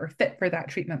surgery or fit for that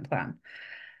treatment plan.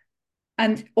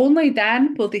 And only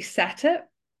then will they set it.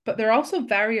 But they're also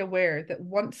very aware that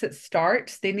once it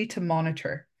starts, they need to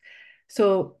monitor.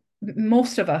 So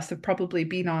most of us have probably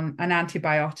been on an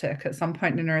antibiotic at some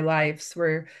point in our lives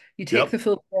where you take Yep. the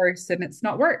full course and it's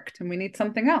not worked and we need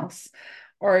something else.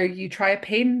 Or you try a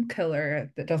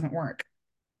painkiller that doesn't work.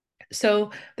 So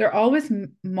they're always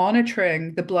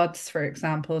monitoring the bloods, for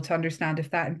example, to understand if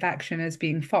that infection is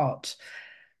being fought.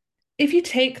 If you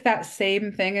take that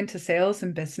same thing into sales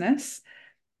and business,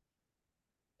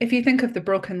 if you think of the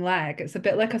broken leg, it's a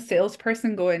bit like a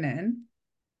salesperson going in,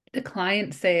 the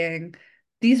client saying,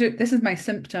 this is my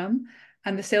symptom,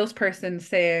 and the salesperson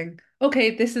saying,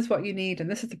 okay, this is what you need, and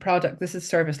this is the product, this is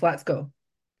service, let's go.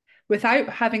 Without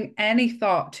having any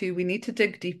thought to, we need to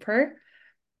dig deeper,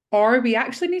 or we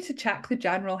actually need to check the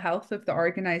general health of the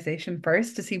organization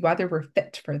first to see whether we're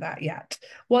fit for that yet.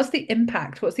 What's the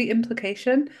impact? What's the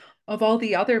implication of all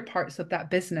the other parts of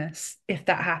that business if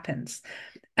that happens?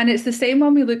 And it's the same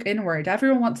when we look inward.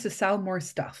 Everyone wants to sell more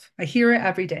stuff. I hear it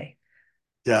every day.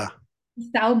 Yeah.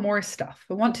 Sell more stuff.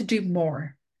 I want to do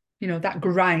more. That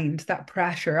grind, that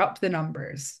pressure, up the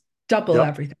numbers, double Yep.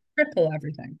 everything, triple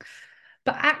everything.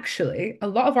 But actually, a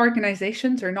lot of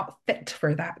organizations are not fit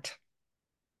for that.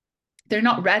 They're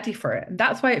not ready for it. And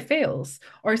that's why it fails.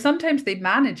 Or sometimes they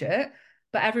manage it,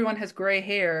 but everyone has gray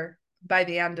hair by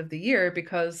the end of the year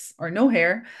because, or no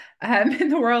hair. In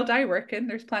the world I work in,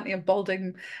 there's plenty of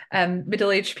balding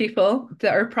middle-aged people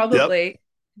that are Yep. probably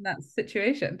in that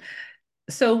situation.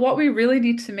 So what we really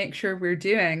need to make sure we're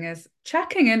doing is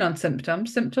checking in on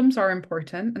symptoms. Symptoms are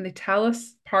important and they tell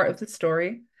us part of the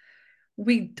story.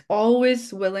 We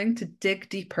always willing to dig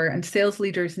deeper, and sales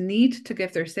leaders need to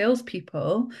give their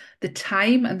salespeople the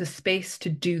time and the space to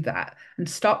do that and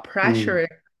stop Mm. pressuring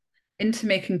into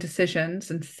making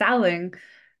decisions and selling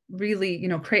really,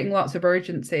 creating lots of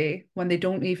urgency when they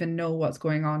don't even know what's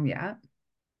going on yet.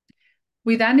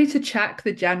 We then need to check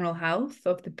the general health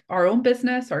of our own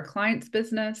business, our client's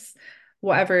business,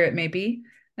 whatever it may be,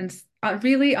 and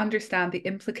really understand the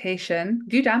implication,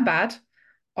 good and bad,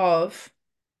 of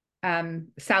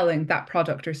selling that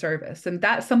product or service. And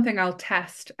that's something I'll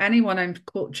test anyone I'm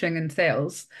coaching in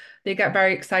sales. They get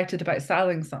very excited about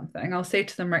selling something. I'll say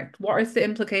to them, right, what is the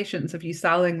implications of you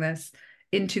selling this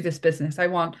into this business? I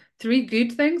want 3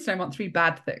 good things and I want 3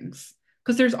 bad things.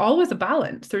 Because there's always a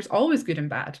balance. There's always good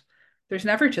and bad. There's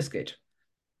never just good.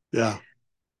 Yeah.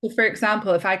 So for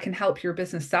example, if I can help your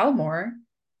business sell more,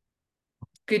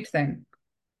 good thing.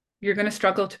 You're going to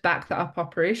struggle to back that up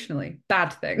operationally.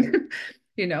 Bad thing.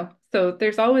 So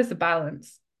there's always a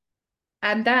balance.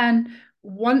 And then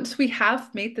once we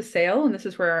have made the sale, and this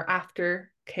is where our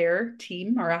aftercare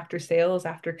team, or after sales,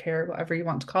 aftercare, whatever you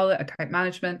want to call it, account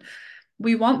management,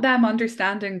 we want them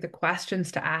understanding the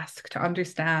questions to ask to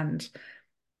understand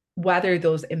whether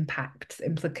those impacts,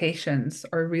 implications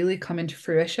are really coming to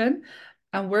fruition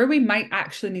and where we might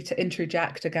actually need to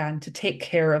interject again to take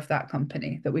care of that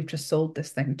company that we've just sold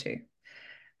this thing to.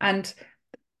 And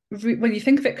when you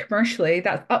think of it commercially,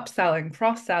 that's upselling,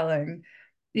 cross-selling,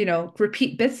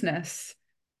 repeat business,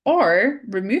 or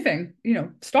removing,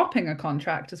 stopping a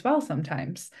contract as well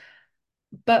sometimes.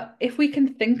 But if we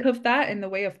can think of that in the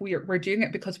way of we're doing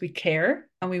it because we care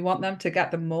and we want them to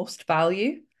get the most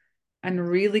value and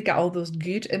really get all those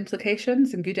good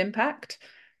implications and good impact,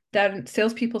 then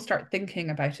salespeople start thinking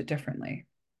about it differently.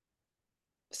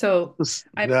 So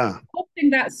I'm Yeah.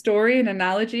 hoping that story and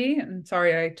analogy, and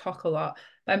sorry, I talk a lot,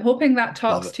 but I'm hoping that Love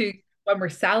talks it. to when we're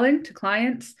selling to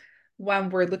clients,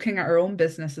 when we're looking at our own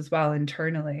business as well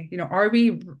internally. Are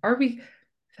we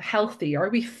healthy? Are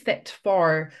we fit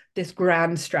for this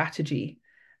grand strategy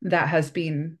that has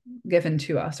been given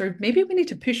to us? Or maybe we need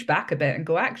to push back a bit and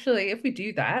go, actually, if we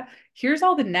do that, here's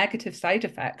all the negative side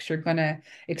effects you're going to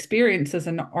experience as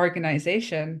an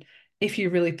organization if you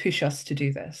really push us to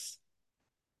do this.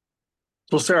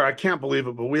 So, Sarah, I can't believe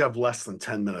it, but we have less than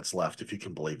 10 minutes left, if you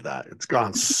can believe that. It's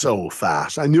gone so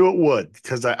fast. I knew it would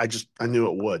because I knew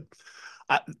it would.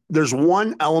 I, there's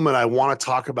one element I want to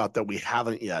talk about that we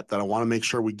haven't yet that I want to make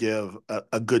sure we give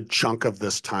a good chunk of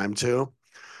this time to.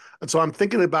 And so I'm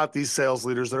thinking about these sales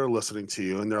leaders that are listening to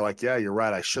you, and they're like, yeah, you're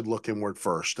right. I should look inward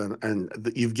first.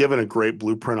 And you've given a great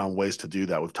blueprint on ways to do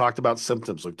that. We've talked about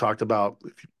symptoms. We've talked about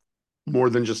more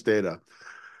than just data.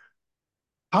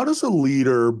 How does a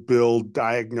leader build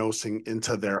diagnosing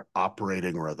into their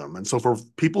operating rhythm? And so for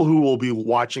people who will be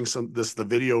watching the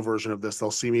video version of this,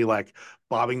 they'll see me like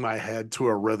bobbing my head to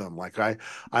a rhythm.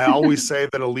 I always say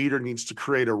that a leader needs to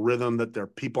create a rhythm that their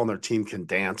people on their team can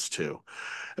dance to.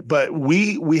 But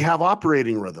we have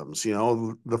operating rhythms,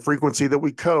 the frequency that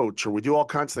we coach, or we do all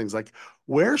kinds of things. Like,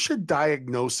 where should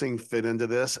diagnosing fit into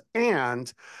this?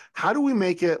 And how do we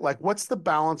make it like, what's the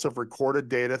balance of recorded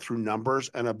data through numbers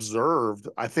and observed?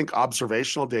 I think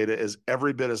observational data is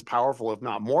every bit as powerful, if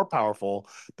not more powerful,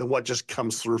 than what just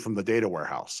comes through from the data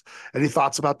warehouse. Any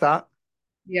thoughts about that?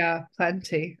 Yeah,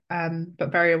 plenty,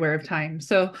 but very aware of time.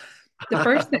 So the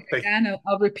first thing, again,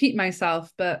 I'll repeat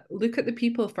myself, but look at the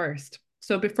people first.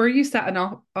 So before you set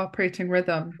an operating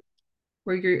rhythm,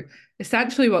 where you're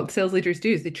essentially what sales leaders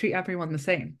do is they treat everyone the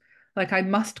same. Like I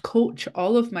must coach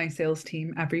all of my sales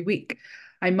team every week.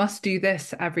 I must do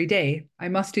this every day. I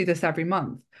must do this every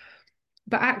month.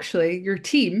 But actually, your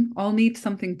team all needs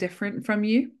something different from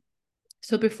you.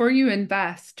 So before you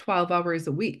invest 12 hours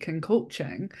a week in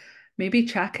coaching, maybe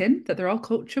check in that they're all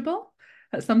coachable.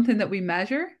 That's something that we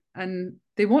measure, and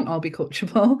they won't all be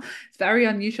coachable. It's very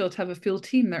unusual to have a full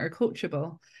team that are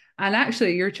coachable. And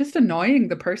actually, you're just annoying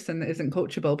the person that isn't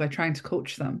coachable by trying to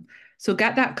coach them. So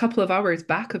get that couple of hours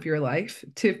back of your life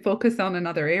to focus on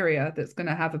another area that's going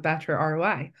to have a better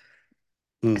ROI.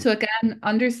 Hmm. So again,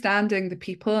 understanding the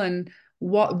people and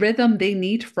what rhythm they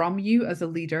need from you as a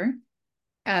leader,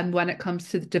 and when it comes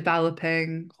to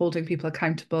developing, holding people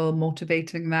accountable,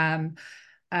 motivating them.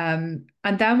 And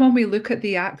then when we look at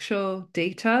the actual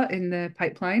data in the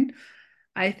pipeline,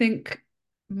 I think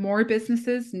more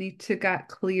businesses need to get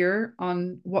clear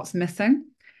on what's missing.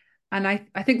 And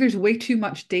I think there's way too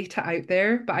much data out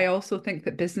there, but I also think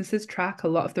that businesses track a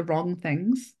lot of the wrong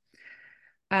things.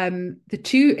 The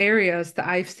two areas that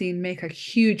I've seen make a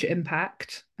huge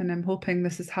impact, and I'm hoping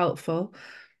this is helpful,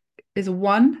 is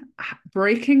one,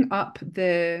 breaking up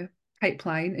the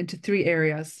pipeline into three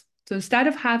areas. So instead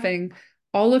of having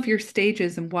all of your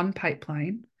stages in one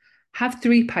pipeline, have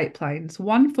three pipelines,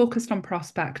 one focused on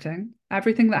prospecting,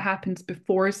 everything that happens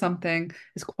before something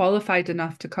is qualified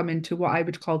enough to come into what I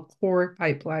would call core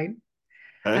pipeline.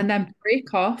 Okay. And then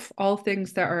break off all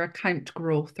things that are account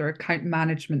growth or account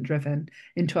management driven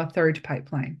into a third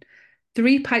pipeline.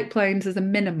 Three pipelines is a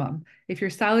minimum. If you're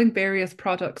selling various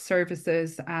products,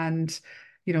 services, and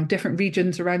different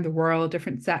regions around the world,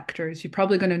 different sectors, you're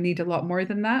probably going to need a lot more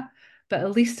than that. But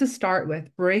at least to start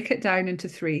with, break it down into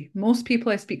three. Most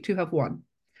people I speak to have one.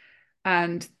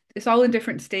 And it's all in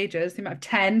different stages. They might have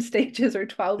 10 stages or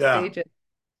 12 Yeah. stages.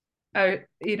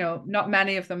 Not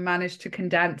many of them manage to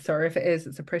condense, or if it is,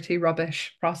 it's a pretty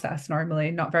rubbish process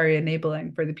normally, not very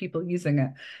enabling for the people using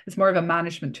it. It's more of a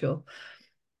management tool.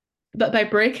 But by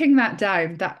breaking that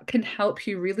down, that can help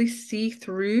you really see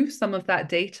through some of that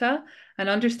data and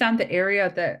understand the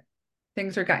area that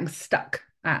things are getting stuck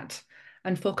at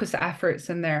and focus efforts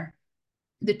in there.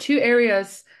 The two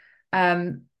areas,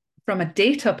 um, from a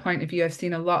data point of view, I've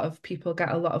seen a lot of people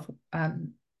get a lot of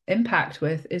impact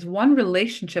with is one,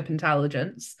 relationship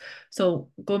intelligence. So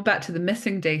going back to the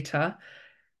missing data,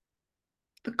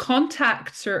 the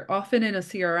contacts are often in a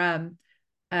CRM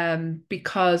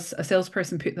because a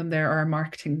salesperson put them there or a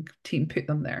marketing team put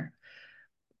them there.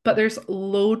 But there's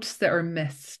loads that are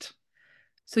missed.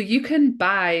 So you can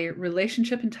buy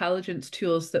relationship intelligence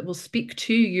tools that will speak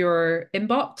to your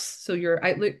inbox, so your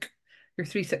Outlook, your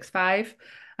 365,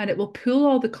 and it will pull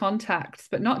all the contacts,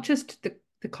 but not just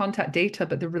the contact data,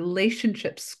 but the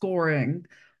relationship scoring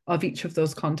of each of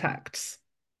those contacts.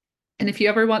 And if you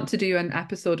ever want to do an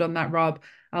episode on that, Rob,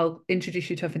 I'll introduce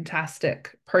you to a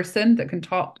fantastic person that can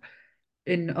talk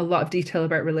in a lot of detail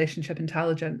about relationship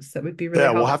intelligence that would be really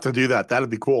Yeah, we'll helpful. have to do that. That'd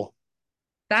be cool.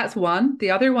 That's one.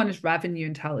 The other one is revenue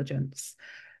intelligence.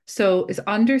 So it's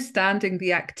understanding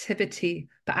the activity,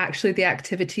 but actually the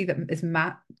activity that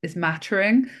is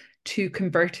mattering to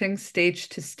converting stage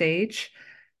to stage,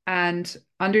 and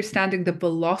understanding the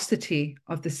velocity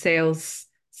of the sales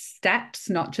steps,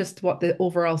 not just what the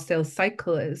overall sales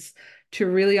cycle is, to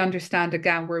really understand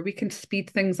again where we can speed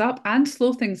things up and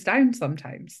slow things down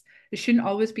sometimes. It shouldn't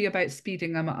always be about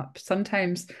speeding them up.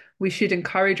 Sometimes we should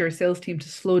encourage our sales team to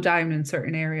slow down in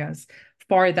certain areas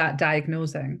for that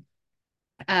diagnosing.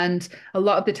 And a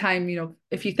lot of the time,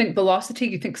 if you think velocity,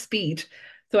 you think speed.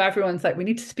 So everyone's like, we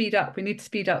need to speed up, we need to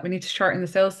speed up, we need to shorten the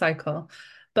sales cycle.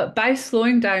 But by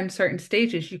slowing down certain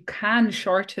stages, you can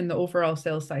shorten the overall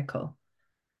sales cycle.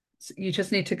 So you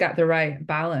just need to get the right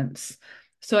balance.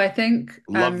 So I think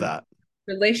Love that.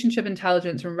 relationship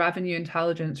intelligence and revenue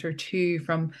intelligence are two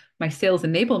from my sales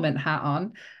enablement hat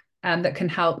on. that can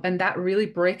help. And that really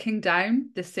breaking down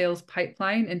the sales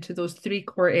pipeline into those three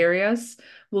core areas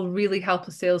will really help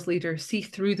a sales leader see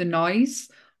through the noise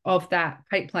of that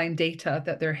pipeline data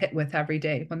that they're hit with every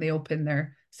day when they open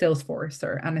their Salesforce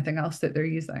or anything else that they're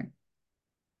using.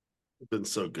 Been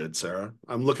so good, Sarah.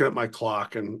 I'm looking at my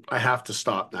clock and I have to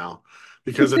stop now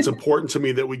because it's important to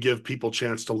me that we give people a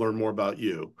chance to learn more about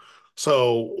you.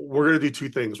 So we're going to do two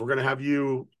things. We're going to have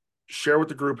you share with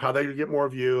the group how they get more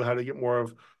of you, how to get more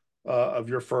of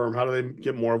your firm, how do they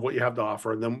get more of what you have to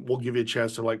offer, and then we'll give you a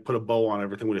chance to like put a bow on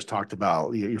everything we just talked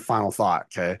about. Your final thought,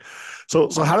 okay? So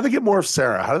how do they get more of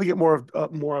Sarah? How do they get more of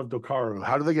Doqaru?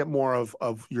 How do they get more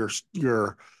of your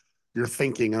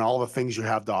thinking and all the things you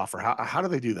have to offer? How do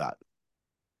they do that?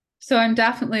 So I'm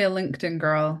definitely a LinkedIn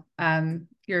girl.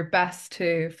 You're best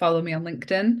to follow me on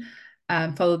LinkedIn,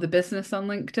 follow the business on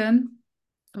LinkedIn.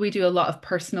 We do a lot of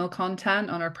personal content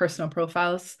on our personal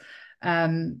profiles.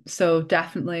 So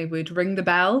definitely would ring the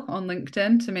bell on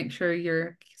LinkedIn to make sure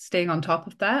you're staying on top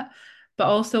of that. But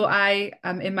also, I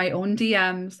am in my own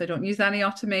DMs. I don't use any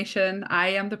automation. I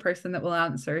am the person that will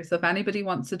answer. So if anybody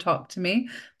wants to talk to me,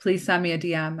 please send me a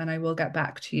DM and I will get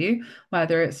back to you,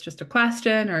 whether it's just a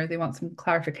question or they want some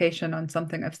clarification on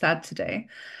something I've said today.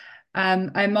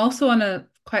 I'm also on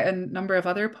quite a number of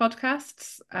other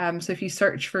podcasts. So if you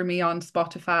search for me on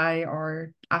Spotify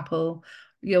or Apple,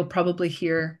 you'll probably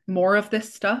hear more of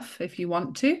this stuff if you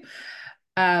want to.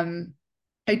 Um,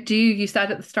 you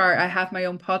said at the start, I have my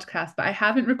own podcast, but I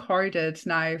haven't recorded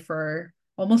now for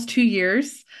almost 2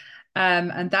 years.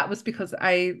 And that was because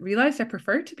I realized I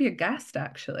prefer to be a guest,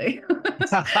 actually.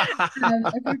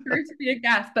 I prefer to be a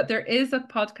guest, but there is a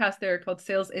podcast there called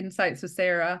Sales Insights with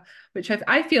Sarah, which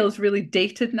I feel is really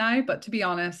dated now. But to be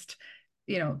honest,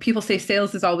 people say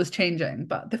sales is always changing,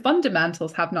 but the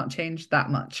fundamentals have not changed that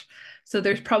much. So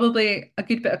there's probably a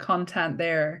good bit of content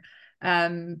there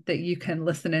that you can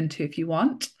listen into if you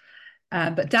want.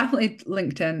 But definitely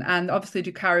LinkedIn, and obviously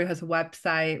Doqaru has a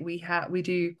website. We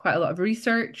do quite a lot of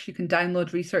research. You can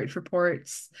download research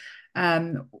reports.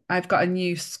 I've got a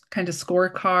new kind of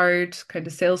scorecard, kind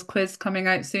of sales quiz coming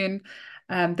out soon.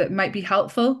 That might be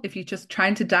helpful if you're just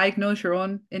trying to diagnose your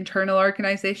own internal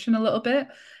organization a little bit.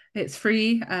 It's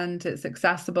free and it's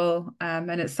accessible,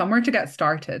 and it's somewhere to get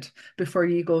started before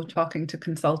you go talking to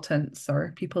consultants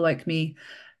or people like me.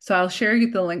 So I'll share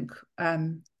you the link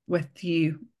with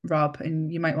you, Rob,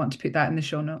 and you might want to put that in the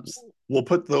show notes. We'll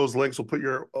put those links. We'll put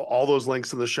all those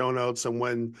links in the show notes. And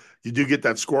when you do get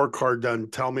that scorecard done,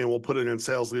 tell me, and we'll put it in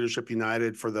Sales Leadership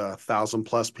United for the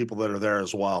 1,000+ people that are there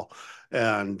as well.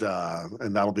 And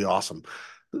that'll be awesome.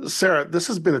 Sarah, this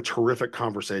has been a terrific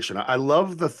conversation. I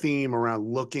love the theme around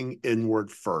looking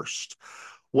inward first.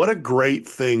 What a great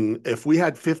thing if we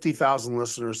had 50,000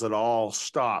 listeners that all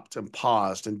stopped and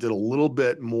paused and did a little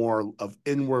bit more of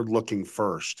inward looking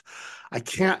first. I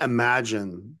can't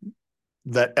imagine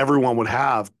that everyone would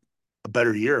have a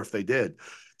better year if they did.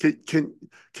 Can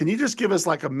you just give us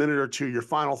like a minute or two your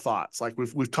final thoughts? Like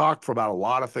we've talked for about a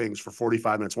lot of things for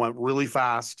 45 minutes, went really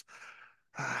fast.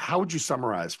 How would you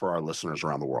summarize for our listeners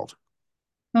around the world?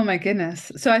 Oh my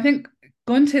goodness. So I think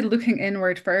going to looking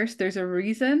inward first, there's a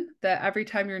reason that every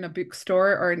time you're in a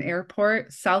bookstore or an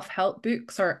airport, self-help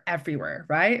books are everywhere,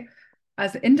 right?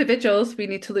 As individuals, we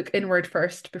need to look inward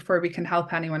first before we can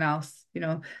help anyone else.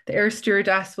 The air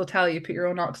stewardess will tell you put your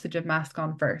own oxygen mask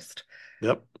on first.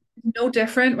 Yep. No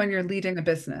different when you're leading a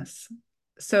business.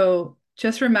 So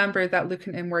just remember that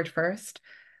looking inward first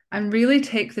and really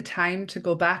take the time to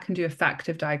go back and do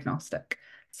effective diagnostic.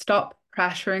 Stop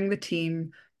pressuring the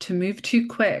team to move too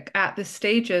quick at the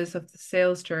stages of the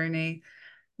sales journey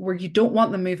where you don't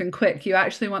want them moving quick. You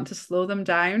actually want to slow them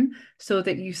down so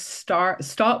that you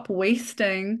stop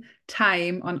wasting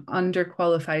time on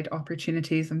underqualified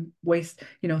opportunities and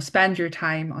spend your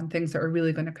time on things that are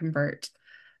really going to convert.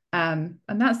 And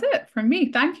that's it from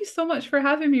me. Thank you so much for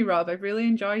having me, Rob. I've really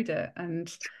enjoyed it.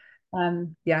 And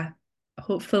yeah,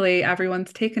 hopefully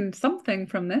everyone's taken something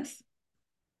from this.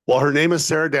 Well, her name is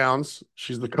Sarah Downs.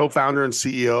 She's the co-founder and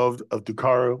CEO of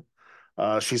Doqaru.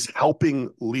 She's helping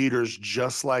leaders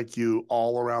just like you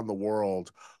all around the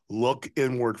world look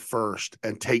inward first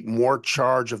and take more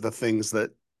charge of the things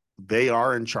that they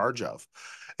are in charge of.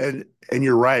 And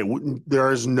you're right.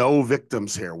 There is no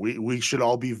victims here. We should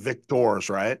all be victors,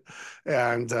 right?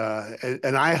 And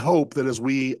I hope that as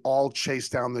we all chase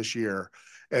down this year,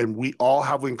 and we all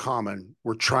have in common,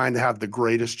 we're trying to have the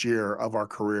greatest year of our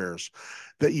careers,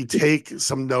 that you take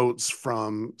some notes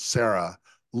from Sarah,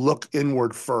 look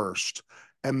inward first,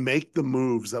 and make the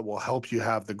moves that will help you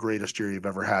have the greatest year you've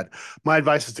ever had. My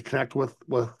advice is to connect with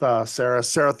Sarah.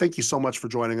 Sarah, thank you so much for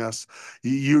joining us.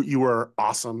 You were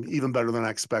awesome, even better than I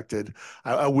expected.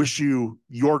 I wish you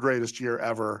your greatest year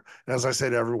ever. And as I say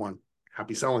to everyone,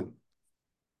 happy selling.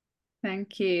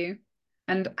 Thank you.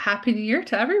 And Happy New Year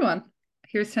to everyone.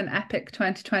 Here's to an epic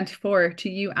 2024 to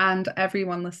you and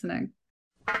everyone listening.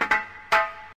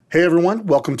 Hey everyone,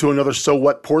 welcome to another So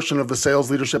What portion of the Sales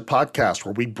Leadership Podcast,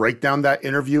 where we break down that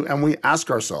interview and we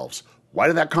ask ourselves, why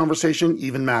did that conversation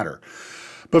even matter?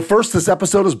 But first, this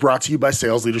episode is brought to you by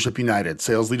Sales Leadership United.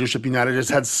 Sales Leadership United has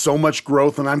had so much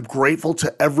growth, and I'm grateful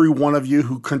to every one of you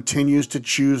who continues to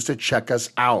choose to check us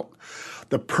out.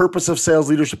 The purpose of Sales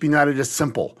Leadership United is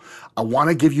simple. I want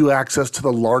to give you access to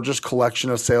the largest collection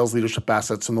of sales leadership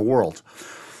assets in the world.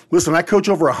 Listen, I coach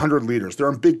over 100 leaders. They're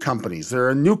in big companies.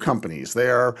 They're in new companies. They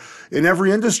are in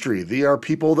every industry. They are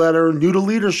people that are new to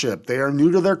leadership. They are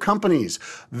new to their companies.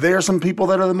 They are some people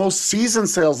that are the most seasoned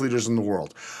sales leaders in the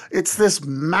world. It's this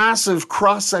massive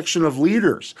cross-section of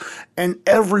leaders, and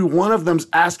every one of them's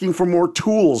asking for more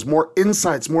tools, more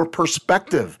insights, more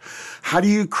perspective. How do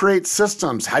you create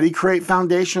systems? How do you create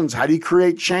foundations? How do you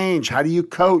create change? How do you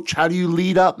coach? How do you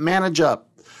lead up, manage up?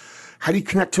 How do you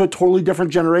connect to a totally different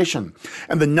generation?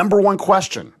 And the number one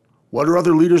question, what are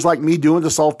other leaders like me doing to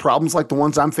solve problems like the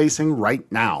ones I'm facing right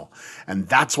now? And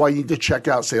that's why you need to check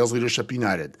out Sales Leadership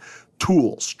United.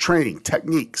 Tools, training,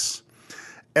 techniques,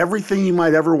 everything you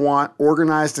might ever want,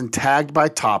 organized and tagged by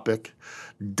topic,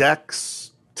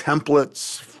 decks,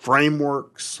 templates,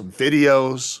 frameworks,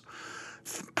 videos,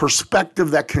 perspective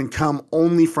that can come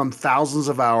only from thousands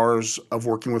of hours of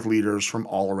working with leaders from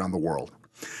all around the world.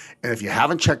 And if you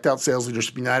haven't checked out Sales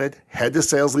Leadership United, head to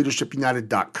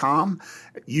salesleadershipunited.com,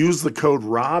 use the code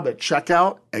ROB at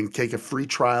checkout, and take a free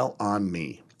trial on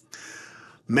me.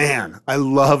 Man, I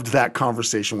loved that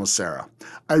conversation with Sarah.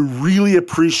 I really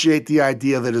appreciate the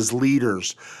idea that as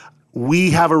leaders, we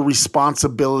have a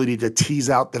responsibility to tease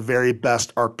out the very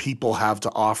best our people have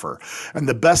to offer. And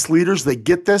the best leaders, they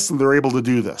get this and they're able to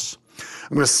do this.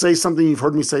 I'm going to say something you've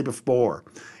heard me say before.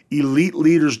 Elite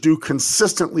leaders do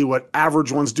consistently what average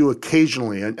ones do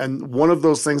occasionally. And one of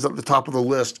those things at the top of the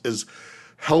list is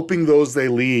helping those they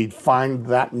lead find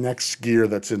that next gear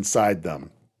that's inside them.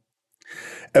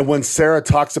 And when Sarah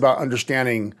talks about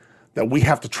understanding that we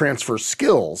have to transfer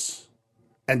skills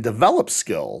and develop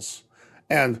skills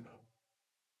and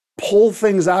pull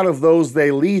things out of those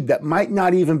they lead that might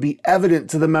not even be evident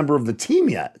to the member of the team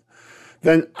yet,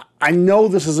 then I know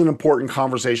this is an important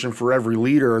conversation for every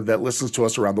leader that listens to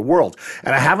us around the world.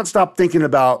 And I haven't stopped thinking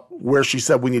about where she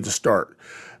said we need to start,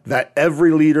 that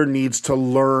every leader needs to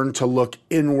learn to look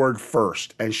inward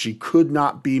first. And she could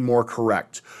not be more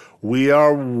correct. We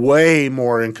are way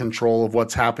more in control of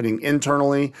what's happening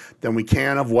internally than we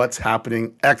can of what's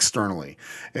happening externally.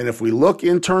 And if we look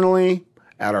internally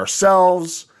at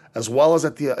ourselves, as well as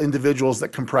at the individuals that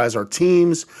comprise our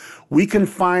teams, we can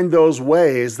find those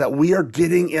ways that we are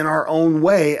getting in our own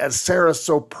way, as Sarah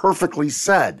so perfectly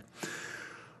said.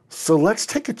 So let's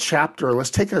take a chapter, let's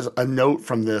take a note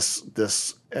from this,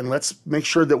 and let's make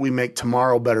sure that we make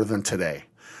tomorrow better than today.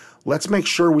 Let's make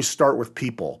sure we start with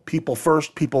people. People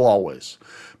first, people always.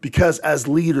 Because as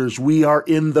leaders, we are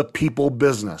in the people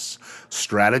business.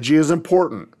 Strategy is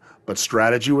important, but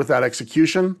strategy without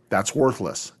execution, that's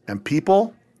worthless. And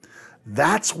people,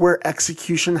 that's where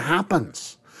execution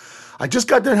happens. I just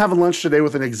got done having lunch today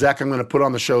with an exec I'm going to put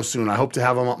on the show soon. I hope to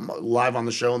have him live on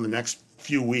the show in the next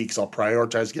few weeks. I'll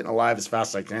prioritize getting alive as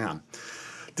fast as I can.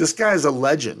 This guy is a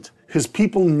legend. His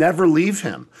people never leave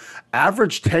him.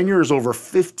 Average tenure is over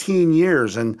 15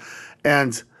 years, and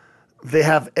they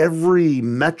have every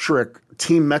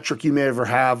team metric you may ever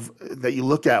have that you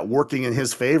look at working in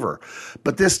his favor.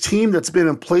 But this team that's been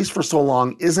in place for so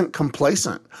long isn't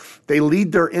complacent. They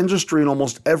lead their industry in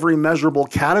almost every measurable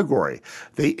category.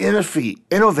 They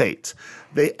innovate.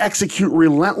 They execute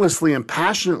relentlessly and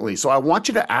passionately. So I want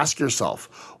you to ask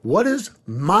yourself, what is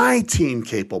my team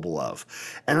capable of?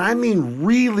 And I mean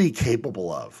really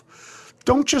capable of.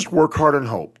 Don't just work hard and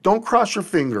hope. Don't cross your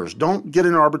fingers. Don't get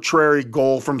an arbitrary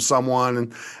goal from someone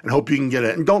and hope you can get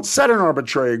it. And don't set an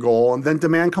arbitrary goal and then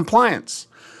demand compliance.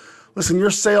 Listen, your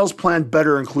sales plan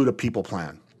better include a people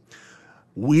plan.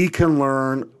 We can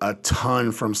learn a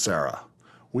ton from Sarah.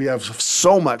 We have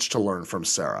so much to learn from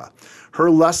Sarah.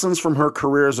 Her lessons from her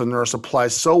career as a nurse apply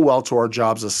so well to our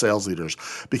jobs as sales leaders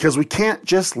because we can't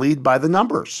just lead by the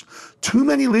numbers. Too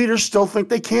many leaders still think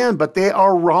they can, but they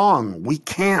are wrong. We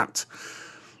can't.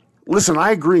 Listen,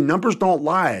 I agree, numbers don't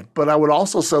lie, but I would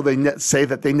also say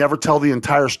that they never tell the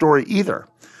entire story either.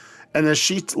 And as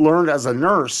she learned as a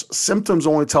nurse, symptoms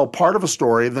only tell part of a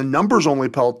story. The numbers only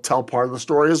tell part of the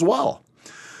story as well.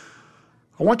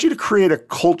 I want you to create a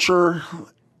culture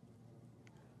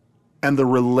and the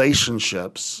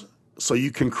relationships so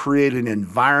you can create an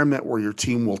environment where your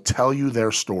team will tell you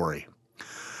their story.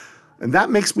 And that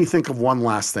makes me think of one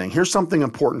last thing. Here's something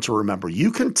important to remember.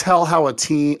 You can tell how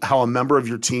a member of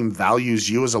your team values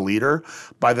you as a leader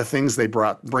by the things they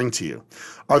bring to you.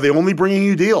 Are they only bringing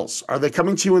you deals? Are they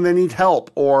coming to you when they need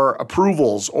help or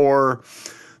approvals or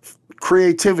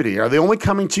creativity? Are they only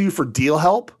coming to you for deal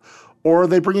help? Or are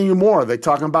they bringing you more? Are they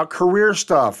talking about career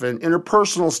stuff and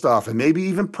interpersonal stuff and maybe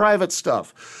even private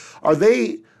stuff? Are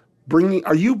you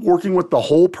working with the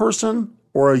whole person,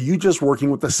 or are you just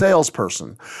working with the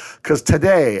salesperson? Because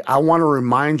today I want to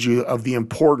remind you of the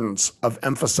importance of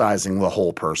emphasizing the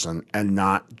whole person and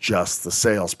not just the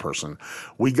salesperson.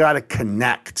 We got to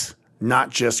connect, not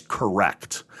just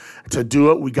correct. To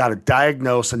do it, we got to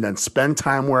diagnose and then spend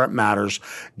time where it matters.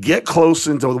 Get close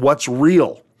into what's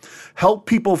real. Help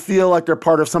people feel like they're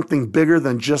part of something bigger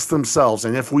than just themselves.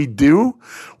 And if we do,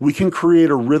 we can create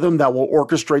a rhythm that will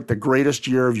orchestrate the greatest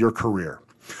year of your career.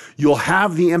 You'll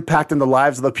have the impact in the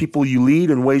lives of the people you lead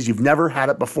in ways you've never had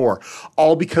it before,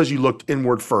 all because you looked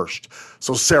inward first.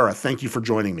 So Sarah, thank you for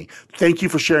joining me. Thank you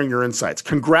for sharing your insights.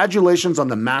 Congratulations on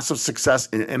the massive success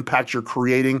and impact you're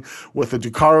creating with the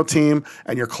Doqaru team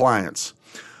and your clients.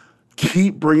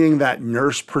 Keep bringing that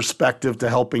nurse perspective to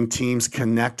helping teams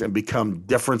connect and become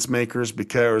difference makers,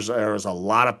 because there's a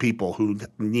lot of people who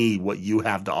need what you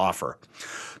have to offer.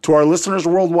 To our listeners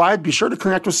worldwide, be sure to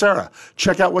connect with Sarah.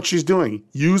 Check out what she's doing.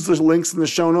 Use the links in the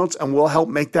show notes and we'll help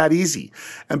make that easy.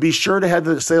 And be sure to head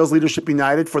to Sales Leadership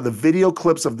United for the video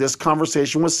clips of this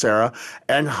conversation with Sarah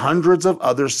and hundreds of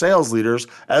other sales leaders,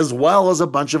 as well as a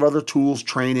bunch of other tools,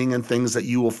 training, and things that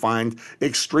you will find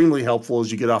extremely helpful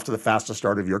as you get off to the fastest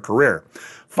start of your career.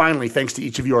 Finally, thanks to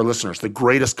each of you, our listeners. The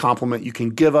greatest compliment you can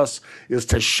give us is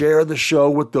to share the show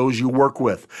with those you work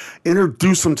with.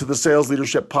 Introduce them to the Sales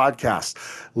Leadership Podcast.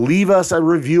 Leave us a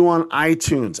review on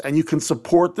iTunes, and you can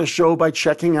support the show by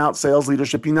checking out Sales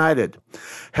Leadership United.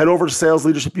 Head over to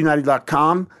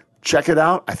salesleadershipunited.com. Check it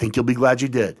out. I think you'll be glad you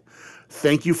did.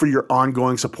 Thank you for your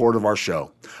ongoing support of our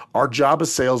show. Our job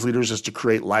as sales leaders is to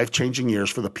create life-changing years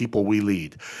for the people we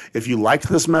lead. If you liked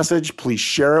this message, please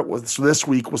share it this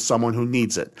week with someone who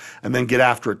needs it, and then get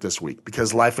after it this week,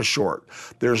 because life is short.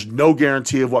 There's no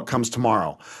guarantee of what comes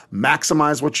tomorrow.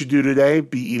 Maximize what you do today,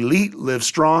 be elite, live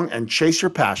strong, and chase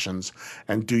your passions,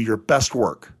 and do your best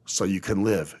work so you can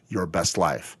live your best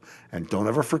life. And don't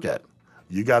ever forget,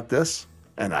 you got this,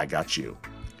 and I got you.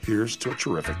 Here's to a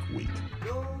terrific week.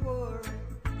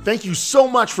 Thank you so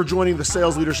much for joining the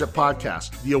Sales Leadership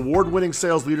Podcast, the award-winning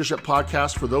sales leadership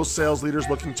podcast for those sales leaders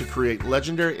looking to create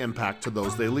legendary impact to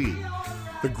those they lead.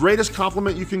 The greatest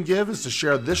compliment you can give is to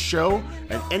share this show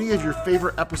and any of your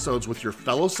favorite episodes with your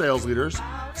fellow sales leaders,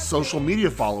 social media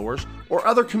followers, or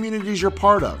other communities you're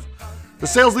part of. The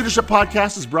Sales Leadership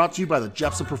Podcast is brought to you by the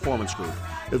Jepson Performance Group.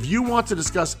 If you want to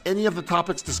discuss any of the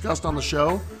topics discussed on the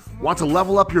show, want to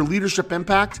level up your leadership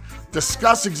impact,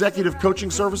 discuss executive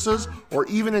coaching services, or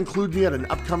even include me at an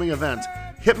upcoming event,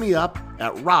 hit me up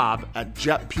at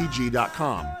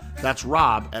rob@jetpg.com. That's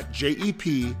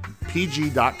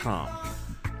rob@jetpg.com.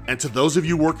 And to those of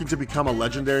you working to become a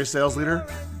legendary sales leader,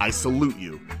 I salute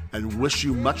you and wish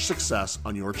you much success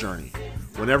on your journey.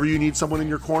 Whenever you need someone in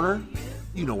your corner,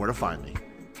 you know where to find me.